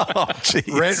job.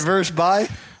 Rent versus buy.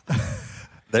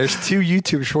 There's 2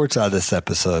 YouTube shorts out of this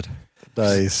episode.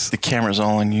 Nice. The camera's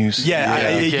all in use.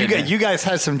 You guys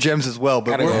had some gems as well,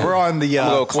 but we're on the.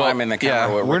 Go climb in the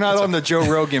camera. We're not on the Joe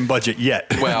Rogan budget yet.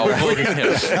 Well,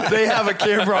 they have a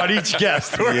camera on each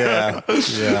guest.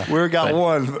 We got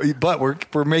one, but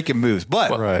we're making moves.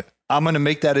 But I'm going to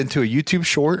make that into a YouTube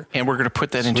short. And we're going to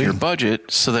put that into your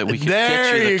budget so that we can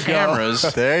get you the cameras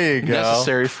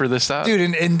necessary for this out.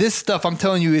 Dude, and this stuff, I'm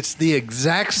telling you, it's the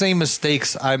exact same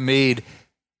mistakes I made.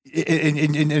 And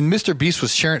Mr. Beast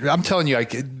was sharing. I'm telling you,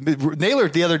 Naylor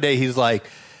the other day, he's like,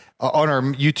 on our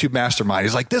YouTube mastermind.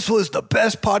 He's like, this was the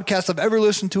best podcast I've ever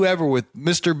listened to ever with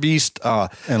Mr. Beast.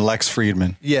 And Lex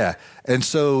Friedman. Yeah. And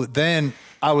so then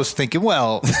I was thinking,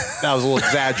 well, that was a little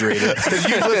exaggerated because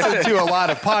you listen to a lot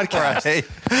of podcasts.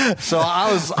 Right. So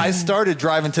I started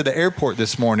driving to the airport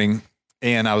this morning,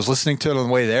 and I was listening to it on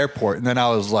the way to the airport. And then I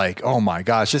was like, oh my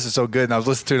gosh, this is so good. And I was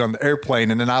listening to it on the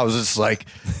airplane. And then I was just like,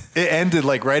 it ended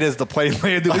like right as the plane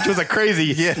landed, which was a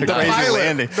crazy, the crazy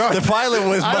landing. No, the pilot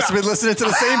must have been listening to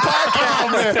the same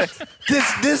podcast.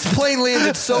 This plane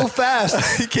landed so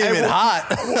fast. He came in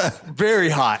hot. Very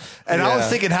hot. And I was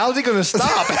thinking, how's he going to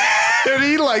stop? And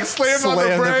he like slammed on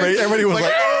the brake. Everybody was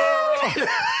like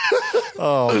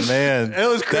oh man, it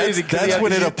was crazy. That's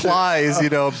when it applies. You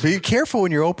know, be careful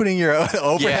when you're opening your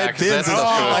overhead bins.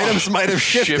 Items might have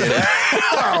shifted.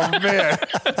 Oh man,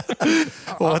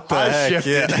 what the heck?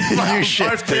 Shifted. Yeah. You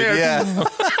shifted. Yeah.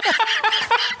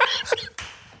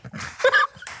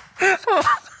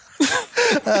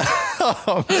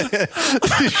 Oh man,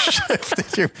 you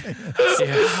shifted your pants.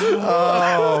 Yeah.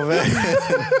 Oh man.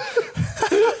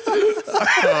 Oh my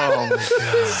God.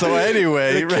 So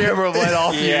anyway, the camera went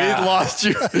off. Yeah. It lost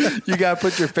you. You got to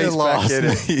put your face back in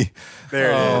it.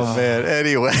 There it is. Oh man.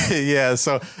 Anyway, yeah.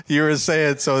 So you were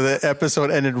saying, so the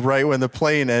episode ended right when the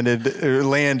plane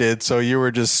landed. So you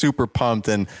were just super pumped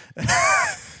and.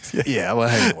 Yeah, well,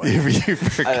 anyway. you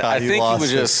forgot. I think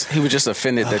he was just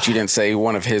offended that you didn't say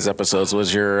one of his episodes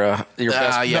was your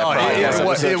best.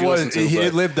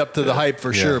 It lived up to the hype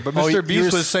for sure. But Mr.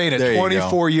 Beast was saying at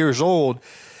 24 years old,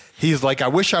 he's like, I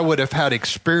wish I would have had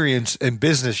experience in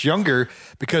business younger,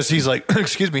 because he's like,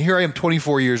 excuse me, here I am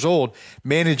 24 years old,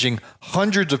 managing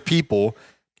hundreds of people,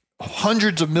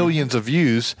 hundreds of millions of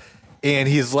views. And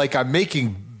he's like, I'm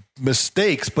making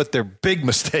mistakes, but they're big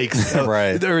mistakes.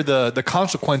 Right. They're the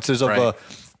consequences of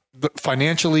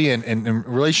financially and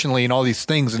relationally and all these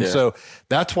things. And so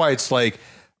that's why it's like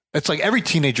every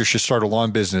teenager should start a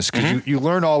lawn business, because you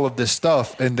learn all of this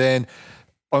stuff. And then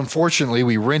unfortunately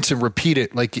we rinse and repeat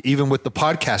it. Like even with the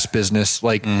podcast business,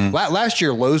 like last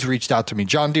year, Lowe's reached out to me,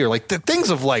 John Deere, like the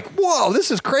things of like, whoa, this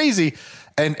is crazy.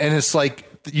 And it's like,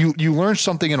 you learn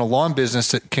something in a lawn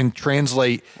business that can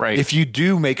translate if you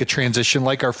do make a transition,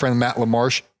 like our friend Matt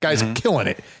LaMarche, guys killing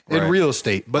it in real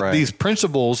estate. But these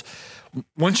principles,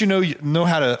 once you know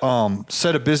how to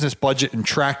set a business budget and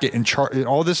track it and chart and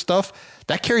all this stuff,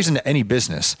 that carries into any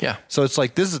business. Yeah. So it's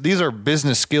like these are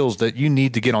business skills that you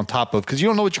need to get on top of, because you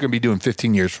don't know what you're going to be doing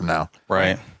 15 years from now.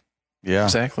 Right. Yeah.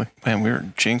 Exactly. Man, we were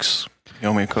Jinx,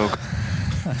 Yomi Coke.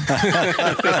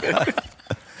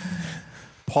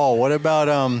 Paul, what about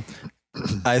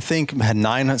I think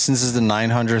since this is the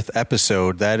 900th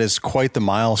episode, that is quite the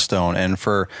milestone. And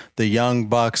for the young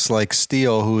bucks like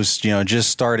Steele, who's just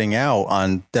starting out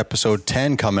on episode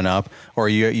 10 coming up, or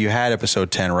you had episode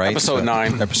 10, right? Episode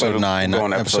 9. Episode 9.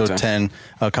 Episode 10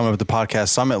 coming up at the Podcast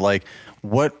Summit. Like,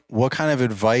 what kind of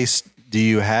advice do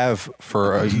you have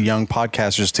for young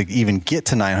podcasters to even get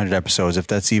to 900 episodes, if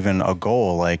that's even a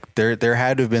goal? Like there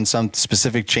had to have been some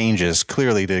specific changes,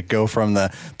 clearly, to go from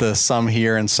the some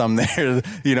here and some there,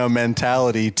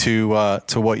 mentality to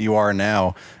what you are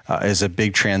now is a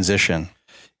big transition.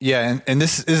 Yeah. And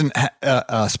this isn't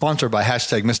sponsored by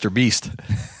 #Mr. Beast,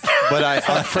 but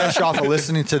I'm fresh off of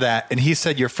listening to that. And he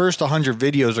said, your first 100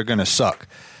 videos are going to suck,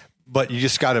 but you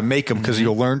just got to make them, because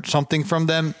you'll learn something from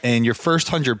them. And your first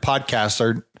 100 podcasts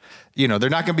are, they're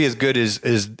not going to be as good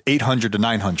as 800 to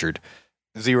 900,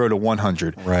 0 to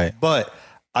 100. Right. But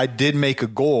I did make a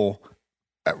goal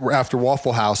after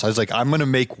Waffle House. I was like, I'm going to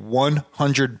make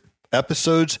 100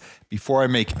 episodes before I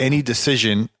make any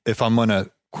decision if I'm going to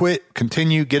quit,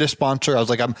 continue, get a sponsor. I was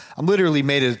like, I'm literally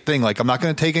made a thing. Like, I'm not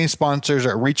going to take any sponsors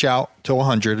or reach out to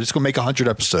 100. I'm just going to make 100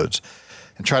 episodes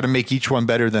and try to make each one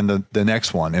better than the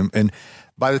next one. And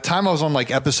by the time I was on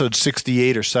like episode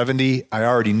 68 or 70, I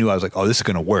already knew, I was like, oh, this is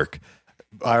going to work.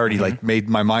 I already like made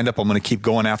my mind up. I'm going to keep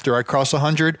going after I cross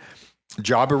 100.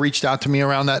 Jabba reached out to me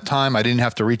around that time. I didn't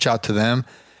have to reach out to them.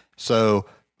 So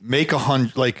make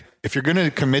 100, like if you're going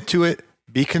to commit to it,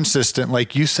 be consistent.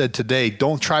 Like you said today,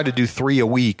 don't try to do 3 a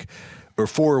week or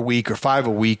 4 a week or 5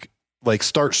 a week. Like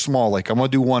start small. Like I'm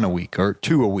going to do 1 a week or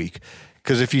 2 a week.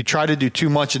 Because if you try to do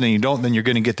too much and then you don't, then you're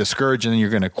going to get discouraged and then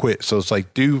you're going to quit. So it's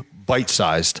like, do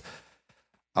bite-sized.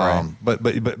 Right. But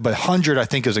 100, I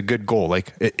think, is a good goal.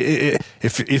 Like if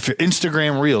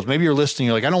Instagram Reels, maybe you're listening,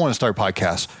 you're like, I don't want to start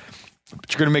podcasts,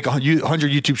 but you're going to make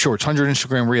 100 YouTube Shorts, 100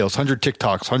 Instagram Reels, 100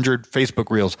 TikToks, 100 Facebook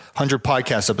Reels, 100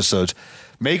 podcast episodes.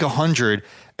 Make 100.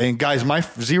 And guys, my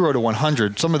 0 to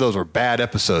 100, some of those were bad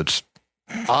episodes.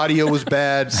 Audio was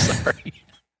bad. Sorry.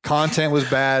 Content was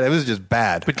bad. It was just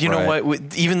bad. But you know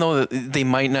what? Even though they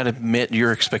might not have met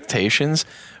your expectations,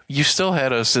 you still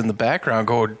had us in the background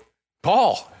going,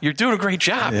 Paul, you're doing a great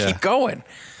job. Yeah. Keep going.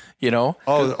 You know?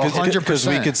 Oh, 100%. Because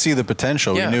we could see the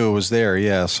potential. Yeah. We knew it was there.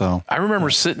 Yeah. So I remember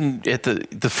sitting at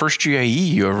the first GIE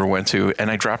you ever went to,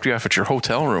 and I dropped you off at your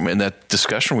hotel room, and that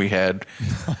discussion we had.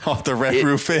 off the Red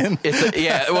Roof Inn.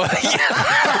 Yeah. Well,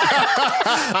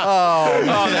 oh,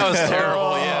 that was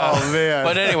terrible. Yeah. Oh, man.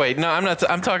 But anyway, no, I'm not.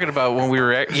 I'm talking about when we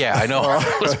were at. Yeah, I know.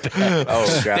 It was bad.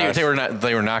 Oh, gosh.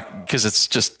 They were not because it's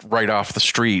just right off the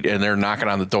street, and they're knocking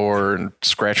on the door and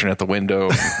scratching at the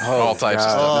window, and all types of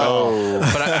stuff. Oh.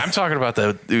 But I'm talking about maybe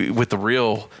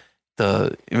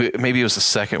it was the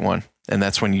second one, and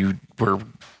that's when you were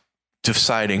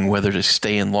deciding whether to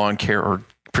stay in lawn care or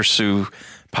pursue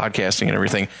podcasting and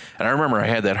everything. And I remember I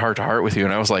had that heart to heart with you,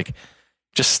 and I was like,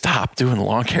 just stop doing the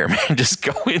lawn care, man. Just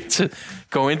go into it.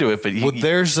 But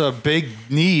there's a big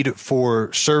need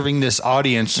for serving this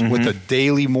audience with a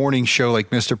daily morning show,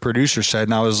 like Mr. Producer said.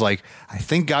 And I was like, I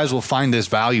think guys will find this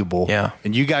valuable. Yeah.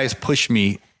 And you guys pushed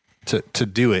me to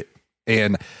do it.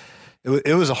 And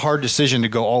it was a hard decision to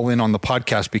go all in on the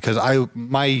podcast because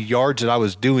my yards that I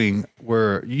was doing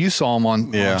were, you saw them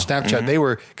on Snapchat. They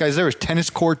were, guys, there was tennis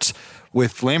courts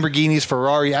with Lamborghinis,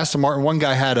 Ferrari, Aston Martin. One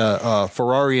guy had a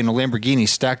Ferrari and a Lamborghini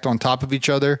stacked on top of each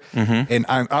other. And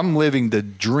I'm living the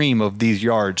dream of these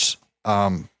yards.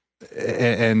 The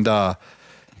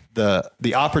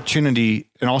opportunity,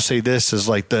 and I'll say this, is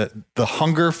like the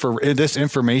hunger for this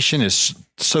information is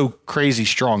so crazy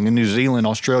strong in New Zealand,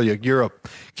 Australia, Europe,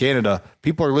 Canada.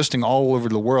 People are listening all over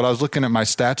the world. I was looking at my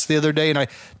stats the other day, and I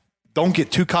don't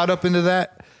get too caught up into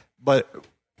that, but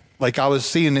like I was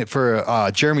seeing it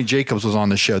for Jeremy Jacobs was on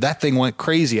the show. That thing went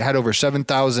crazy. It had over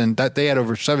 7,000. In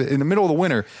the middle of the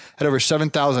winter, had over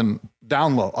 7,000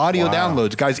 audio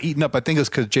downloads. Guys eating up. I think it was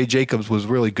because Jay Jacobs was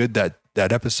really good that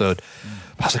episode.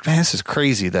 I was like, man, this is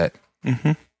crazy that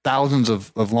thousands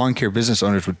of lawn care business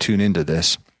owners would tune into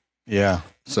this. Yeah.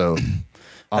 So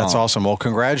that's awesome. Well,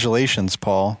 congratulations,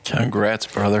 Paul. Congrats,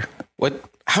 brother.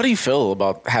 How do you feel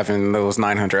about having those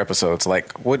 900 episodes?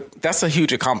 That's a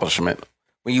huge accomplishment.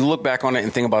 When you look back on it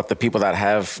and think about the people that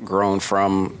have grown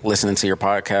from listening to your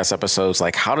podcast episodes,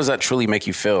 how does that truly make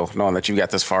you feel knowing that you got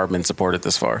this far, been supported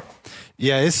this far?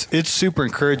 Yeah, it's super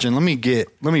encouraging. Let me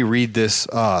read this.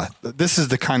 This is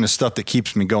the kind of stuff that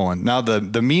keeps me going. Now,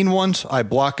 the mean ones, I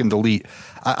block and delete.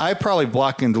 I probably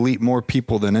block and delete more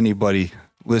people than anybody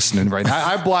listening right now.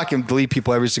 I block and delete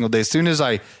people every single day. As soon as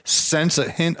I sense a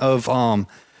hint of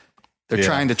they're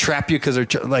trying to trap you because they're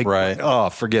oh,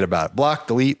 forget about it. Block,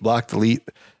 delete.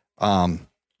 I'm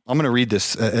going to read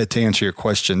this to answer your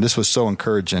question. This was so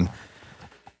encouraging.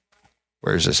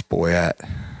 Where's this boy at?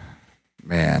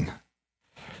 Man.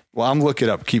 Well, I'm looking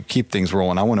up. Keep things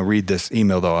rolling. I want to read this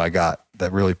email, though, I got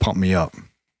that really pumped me up.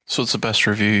 So it's the best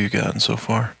review you've gotten so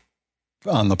far?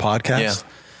 On the podcast?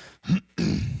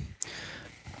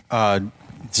 Yeah.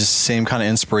 Just same kind of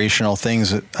inspirational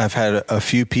things. I've had a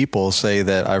few people say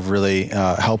that I've really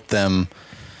helped them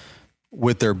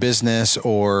with their business,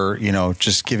 or,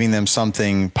 just giving them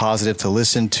something positive to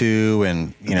listen to,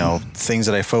 and, things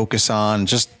that I focus on.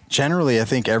 Just generally, I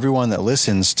think everyone that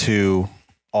listens to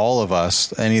all of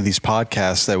us, any of these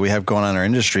podcasts that we have going on in our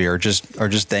industry, are just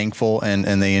thankful,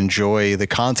 and they enjoy the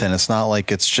content. It's not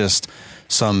like it's just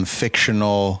some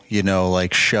fictional,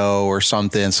 show or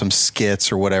something, some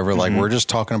skits or whatever. We're just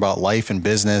talking about life and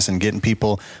business and getting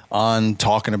people on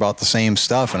talking about the same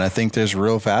stuff. And I think there's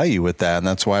real value with that. And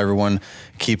that's why everyone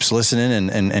keeps listening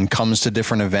and comes to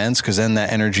different events, because then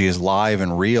that energy is live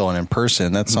and real and in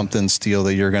person. That's something, Steele,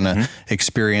 that you're going to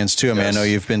experience too. I mean, I know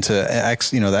you've been to the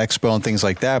expo and things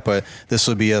like that, but this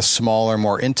would be a smaller,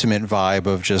 more intimate vibe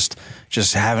of just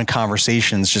having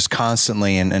conversations just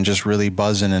constantly and just really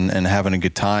buzzing and having a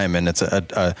good time. And it's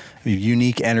a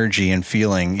unique energy and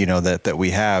feeling, that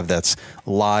we have that's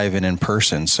live and in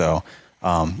person. So,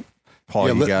 Paul,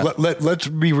 let's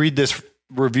reread this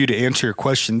review to answer your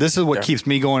question. This is what keeps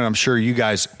me going, and I'm sure you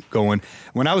guys going.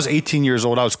 When I was 18 years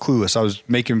old, I was clueless. I was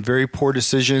making very poor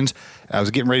decisions. I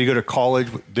was getting ready to go to college.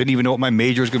 Didn't even know what my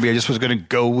major was going to be. I just was going to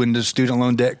go into student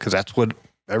loan debt because that's what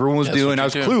everyone was doing. I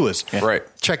was clueless. Yeah. Right.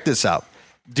 Check this out.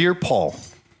 Dear Paul.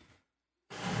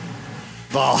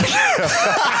 What is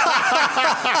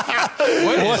that?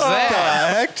 What the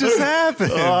heck just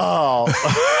happened?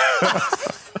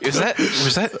 What is that? Is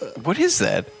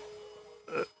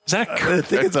that I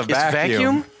think it's a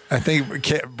vacuum. I think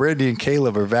Brittany and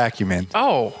Caleb are vacuuming.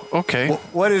 Oh, okay.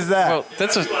 What is that? Well,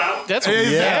 that's Too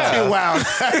loud.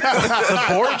 the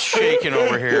board's shaking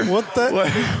over here. What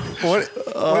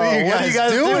are you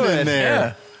guys doing in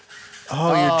there? Yeah.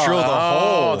 Oh, you drilled a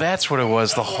hole. Oh, that's what it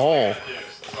was. The hole.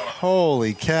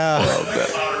 Holy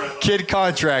cow. Kid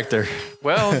contractor.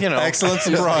 Well, you know. Excellence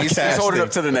in broadcasting. He's holding up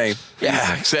to the name.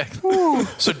 Yeah, exactly.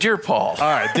 So, dear Paul. All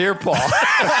right, dear Paul.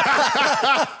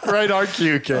 Right on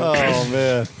cue, kid. Oh,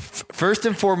 man. First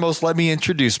and foremost, let me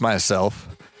introduce myself.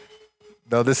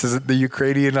 No, this isn't the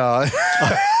Ukrainian. Oh,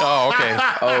 okay.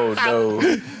 Oh, no.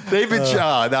 David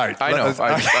John. All right, I know.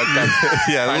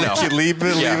 Yeah, I know. leave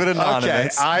it Okay,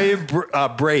 anonymous. I am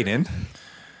Braden,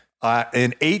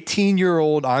 an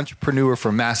 18-year-old entrepreneur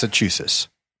from Massachusetts.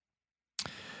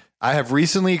 I have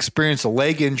recently experienced a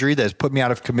leg injury that has put me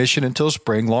out of commission until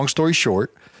spring. Long story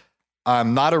short,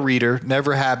 I'm not a reader,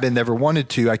 never have been, never wanted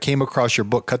to. I came across your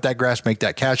book, Cut That Grass, Make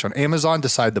That Cash, on Amazon,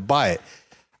 decided to buy it.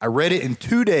 I read it in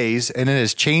 2 days, and it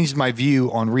has changed my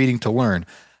view on reading to learn.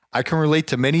 I can relate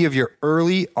to many of your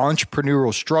early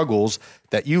entrepreneurial struggles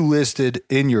that you listed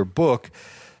in your book,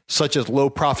 such as low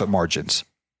profit margins.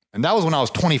 And that was when I was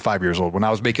 25 years old, when I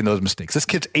was making those mistakes. This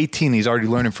kid's 18. He's already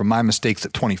learning from my mistakes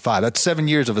at 25. That's 7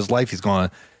 years of his life he's going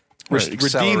to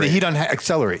redeem that he doesn't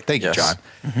accelerate. Thank you, John.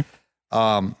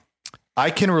 Mm-hmm. I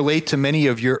can relate to many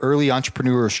of your early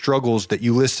entrepreneurial struggles that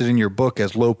you listed in your book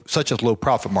as such as low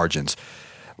profit margins.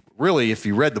 Really, if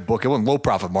you read the book, it wasn't low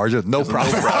profit margin, it was no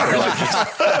profit margin.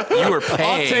 You were paying.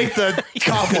 I'll take the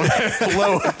compliment.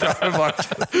 Low profit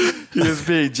margin. He was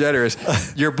being generous.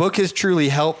 Your book has truly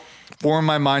helped form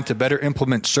my mind to better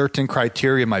implement certain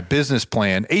criteria in my business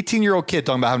plan. 18-year-old kid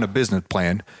talking about having a business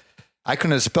plan. I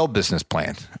couldn't have spelled business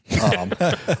plan.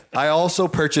 I also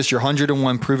purchased your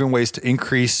 101 Proven Ways to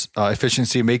Increase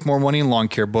Efficiency and Make More Money in Lawn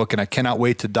Care book, and I cannot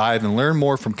wait to dive and learn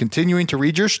more from continuing to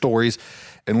read your stories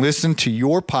and listen to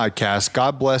your podcast.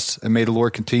 God bless, and may the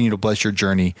Lord continue to bless your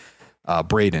journey,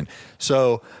 Braden.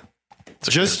 So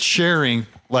just sharing,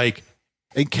 like,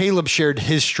 and Caleb shared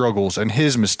his struggles and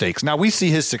his mistakes. Now we see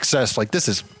his success. Like,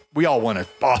 we all want an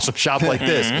awesome shop like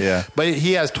this. Yeah. But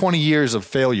he has 20 years of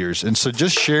failures. And so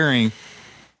just sharing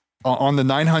on the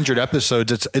 900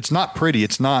 episodes, it's not pretty.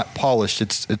 It's not polished.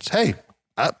 It's hey,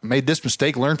 I made this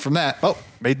mistake, learn from that. Oh,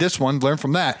 made this one, learn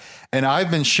from that. And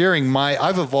I've been sharing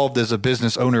I've evolved as a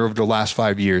business owner over the last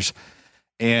 5 years.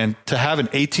 And to have an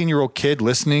 18-year-old kid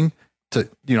listening to,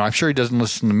 I'm sure he doesn't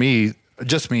listen to me,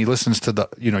 just me, he listens to the,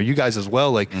 you guys as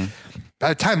well. Like, by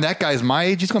the time that guy's my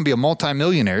age, he's going to be a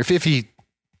multimillionaire if he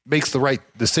makes the right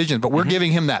decision. But we're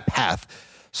giving him that path.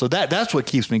 So that's what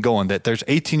keeps me going, that there's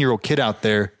 18-year-old kid out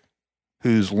there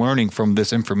who's learning from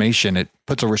this information. It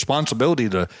puts a responsibility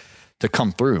to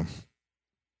come through.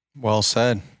 Well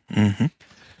said. Mm-hmm.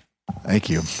 Thank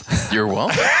you. You're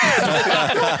welcome. All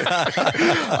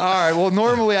right. Well,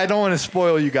 normally I don't want to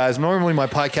spoil you guys. Normally my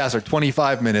podcasts are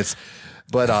 25 minutes.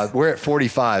 But we're at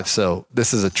 45, so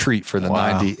this is a treat for the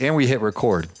 90. And we hit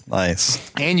record. Nice.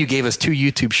 And you gave us 2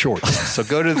 YouTube shorts. So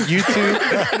go to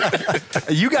YouTube.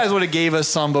 You guys would have gave us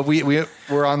some, but we're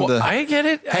on the... I get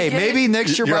it. Hey, maybe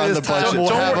next year by this time we'll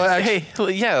have... Hey,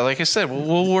 yeah, like I said,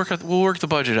 we'll work the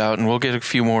budget out, and we'll get a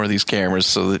few more of these cameras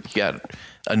so that you got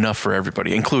enough for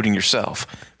everybody, including yourself.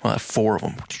 We'll have 4 of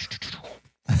them.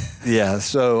 Yeah,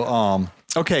 so...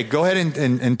 Okay, go ahead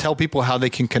and tell people how they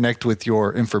can connect with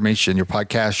your information, your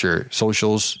podcast, your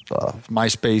socials,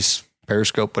 MySpace,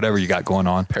 Periscope, whatever you got going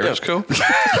on. Periscope?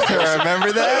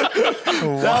 Remember that?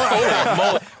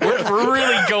 Wow. We're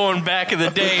really going back in the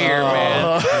day here,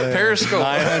 man. Periscope.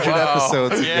 900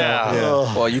 episodes.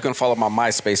 Yeah. Well, you can follow my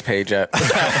MySpace page at.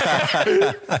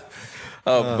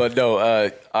 But no,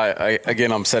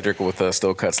 I'm Cedric with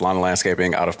Still Cuts Lawn and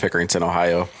Landscaping out of Pickerington,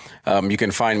 Ohio. You can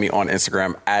find me on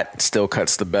Instagram at Still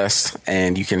Cuts the Best,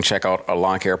 and you can check out our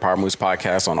Lawn Care Power Moves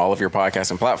podcast on all of your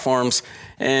podcasting platforms.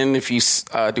 And if you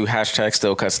do hashtag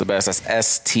Still Cuts the Best, that's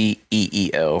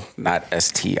STEEL, not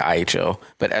STIHL,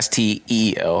 but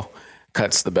STEEL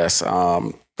Cuts the Best.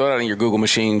 Throw that in your Google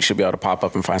machine, you should be able to pop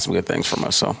up and find some good things from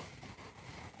us. So,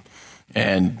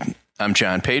 and I'm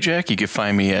John Pajak. You can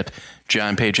find me at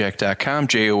johnpajak.com,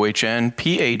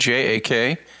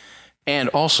 JOHNPAJAK. And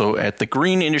also at the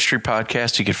Green Industry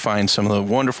Podcast, you can find some of the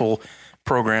wonderful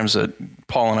programs that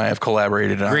Paul and I have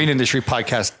collaborated on.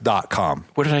 GreenIndustryPodcast.com.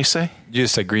 What did I say? You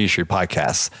just said Green Industry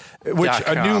Podcast, which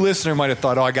a new listener might have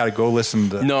thought, I got to go listen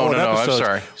to No, I'm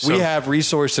sorry. We have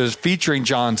resources featuring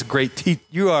John's great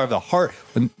you have a heart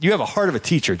of a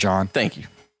teacher, John. Thank you.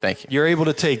 You're able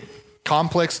to take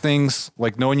complex things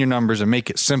like knowing your numbers and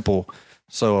make it simple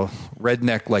so a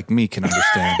redneck like me can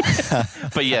understand.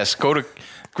 But yes, go to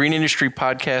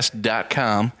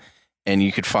greenindustrypodcast.com and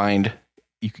you could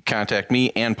contact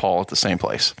me and Paul at the same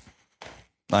place.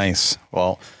 Nice.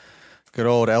 Well, good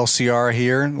old LCR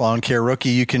here, Lawn Care Rookie.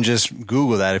 You can just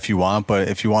Google that if you want, but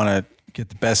if you want to get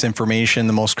the best information,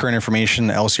 the most current information,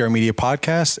 the LCR Media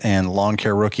Podcast and Lawn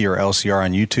Care Rookie or LCR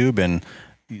on YouTube, and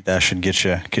that should get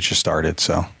you started.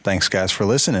 So thanks, guys, for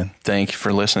listening. Thank you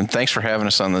for listening. Thanks for having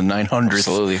us on the 900th.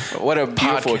 Absolutely. What a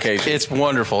beautiful occasion. It's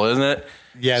wonderful, isn't it?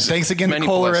 Yeah, thanks again to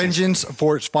Kohler Engines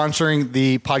for sponsoring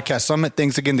the podcast summit.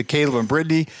 Thanks again to Caleb and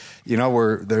Brittany. You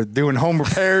know, they're doing home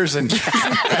repairs and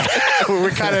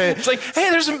we're kind of. It's like, hey,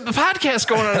 there's a podcast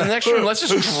going on in the next room. Let's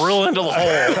just drill into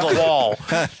the wall.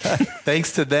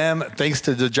 Thanks to them. Thanks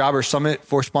to the Jobber Summit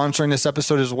for sponsoring this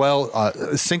episode as well.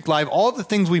 Sync Live, all the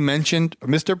things we mentioned.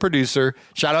 Mr. Producer,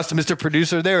 shout outs to Mr.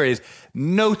 Producer. There is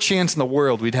no chance in the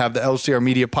world we'd have the LCR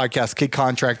Media Podcast, Kid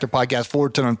Contractor Podcast,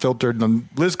 Fullerton Unfiltered, and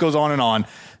the list goes on and on.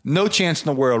 No chance in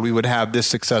the world we would have this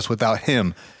success without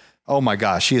him. Oh my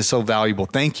gosh, he is so valuable.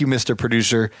 Thank you, Mr.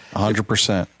 Producer.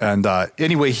 100%. And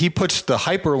anyway, he puts the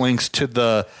hyperlinks to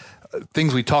the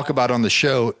things we talk about on the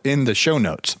show in the show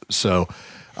notes. So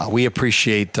we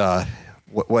appreciate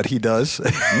what he does.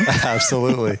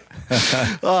 Absolutely.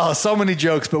 Oh, so many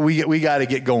jokes, but we got to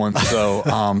get going.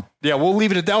 So yeah, we'll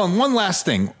leave it at that one. One last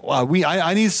thing,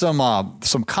 I need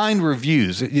some kind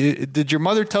reviews. Did your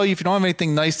mother tell you if you don't have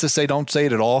anything nice to say, don't say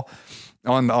it at all?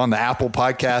 On the Apple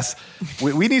Podcast,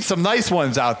 we need some nice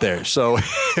ones out there. So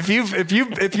if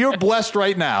you're blessed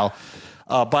right now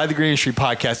by the Green Industry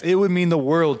Podcast, it would mean the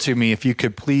world to me if you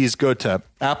could please go to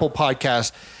Apple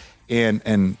Podcast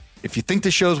and if you think the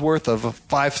show's worth of a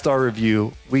 5-star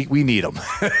review, we need them.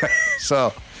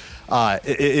 So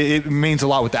it means a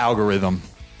lot with the algorithm.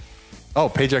 Oh,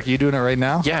 Pajak, are you doing it right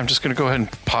now? Yeah, I'm just going to go ahead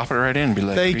and pop it right in and be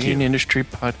like, Thank Green you. Industry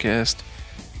Podcast.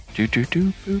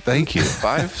 Thank you.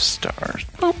 5 stars.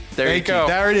 Boop. There you go.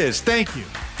 There it is. Thank you.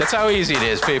 That's how easy it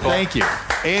is, people. Thank you.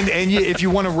 And if you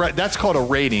want to, that's called a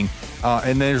rating.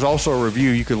 And there's also a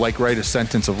review. You could write a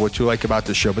sentence of what you like about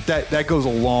the show. But that goes a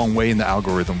long way in the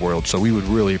algorithm world. So we would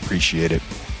really appreciate it.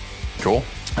 Cool.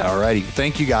 All righty.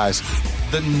 Thank you, guys.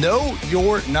 The Know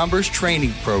Your Numbers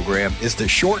training program is the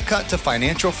shortcut to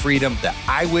financial freedom that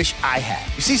I wish I had.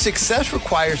 You see, success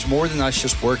requires more than us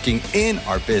just working in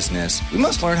our business. We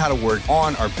must learn how to work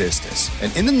on our business.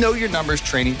 And in the Know Your Numbers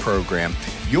training program,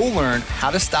 you'll learn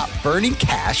how to stop burning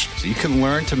cash so you can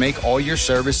learn to make all your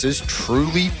services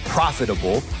truly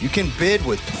profitable. You can bid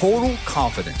with total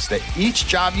confidence that each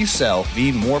job you sell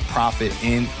means more profit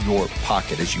in your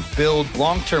pocket as you build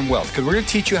long-term wealth. Because we're going to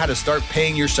teach you how to start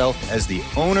paying yourself as the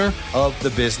owner of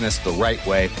the business the right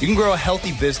way. You can grow a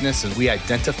healthy business as we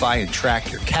identify and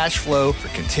track your cash flow for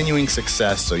continuing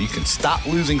success so you can stop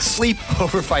losing sleep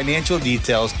over financial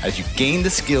details as you gain the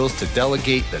skills to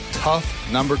delegate the tough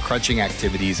number crunching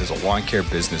activities as a lawn care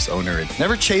business owner and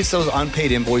never chase those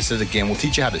unpaid invoices again. We'll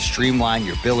teach you how to streamline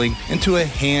your billing into a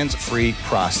hands-free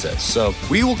process. So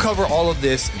we will cover all of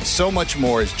this and so much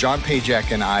more as John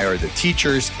Pajak and I are the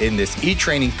teachers in this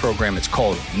e-training program. It's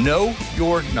called Know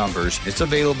Your Numbers. It's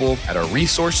available at our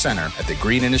resource center at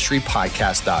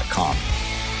thegreenindustrypodcast.com.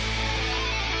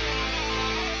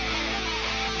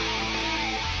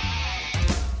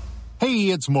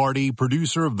 Hey, it's Marty,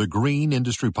 producer of the Green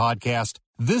Industry Podcast.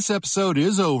 This episode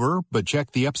is over, but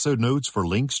check the episode notes for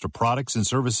links to products and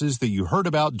services that you heard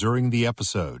about during the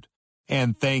episode.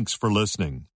 And thanks for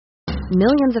listening.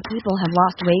 Millions of people have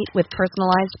lost weight with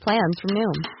personalized plans from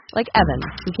Noom. Like Evan,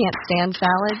 who can't stand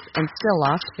salads and still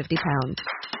lost 50 pounds.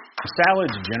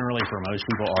 Salads generally for most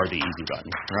people are the easy button,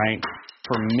 right?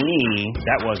 For me,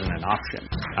 that wasn't an option.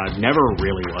 I never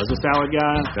really was a salad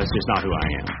guy. That's just not who I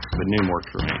am. But Noom worked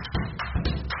for me.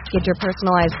 Get your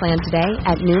personalized plan today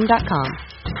at Noom.com.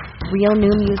 Real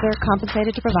Noom user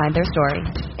compensated to provide their story.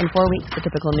 In 4 weeks, the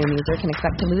typical Noom user can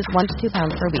expect to lose 1 to 2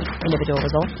 pounds per week. Individual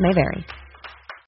results may vary.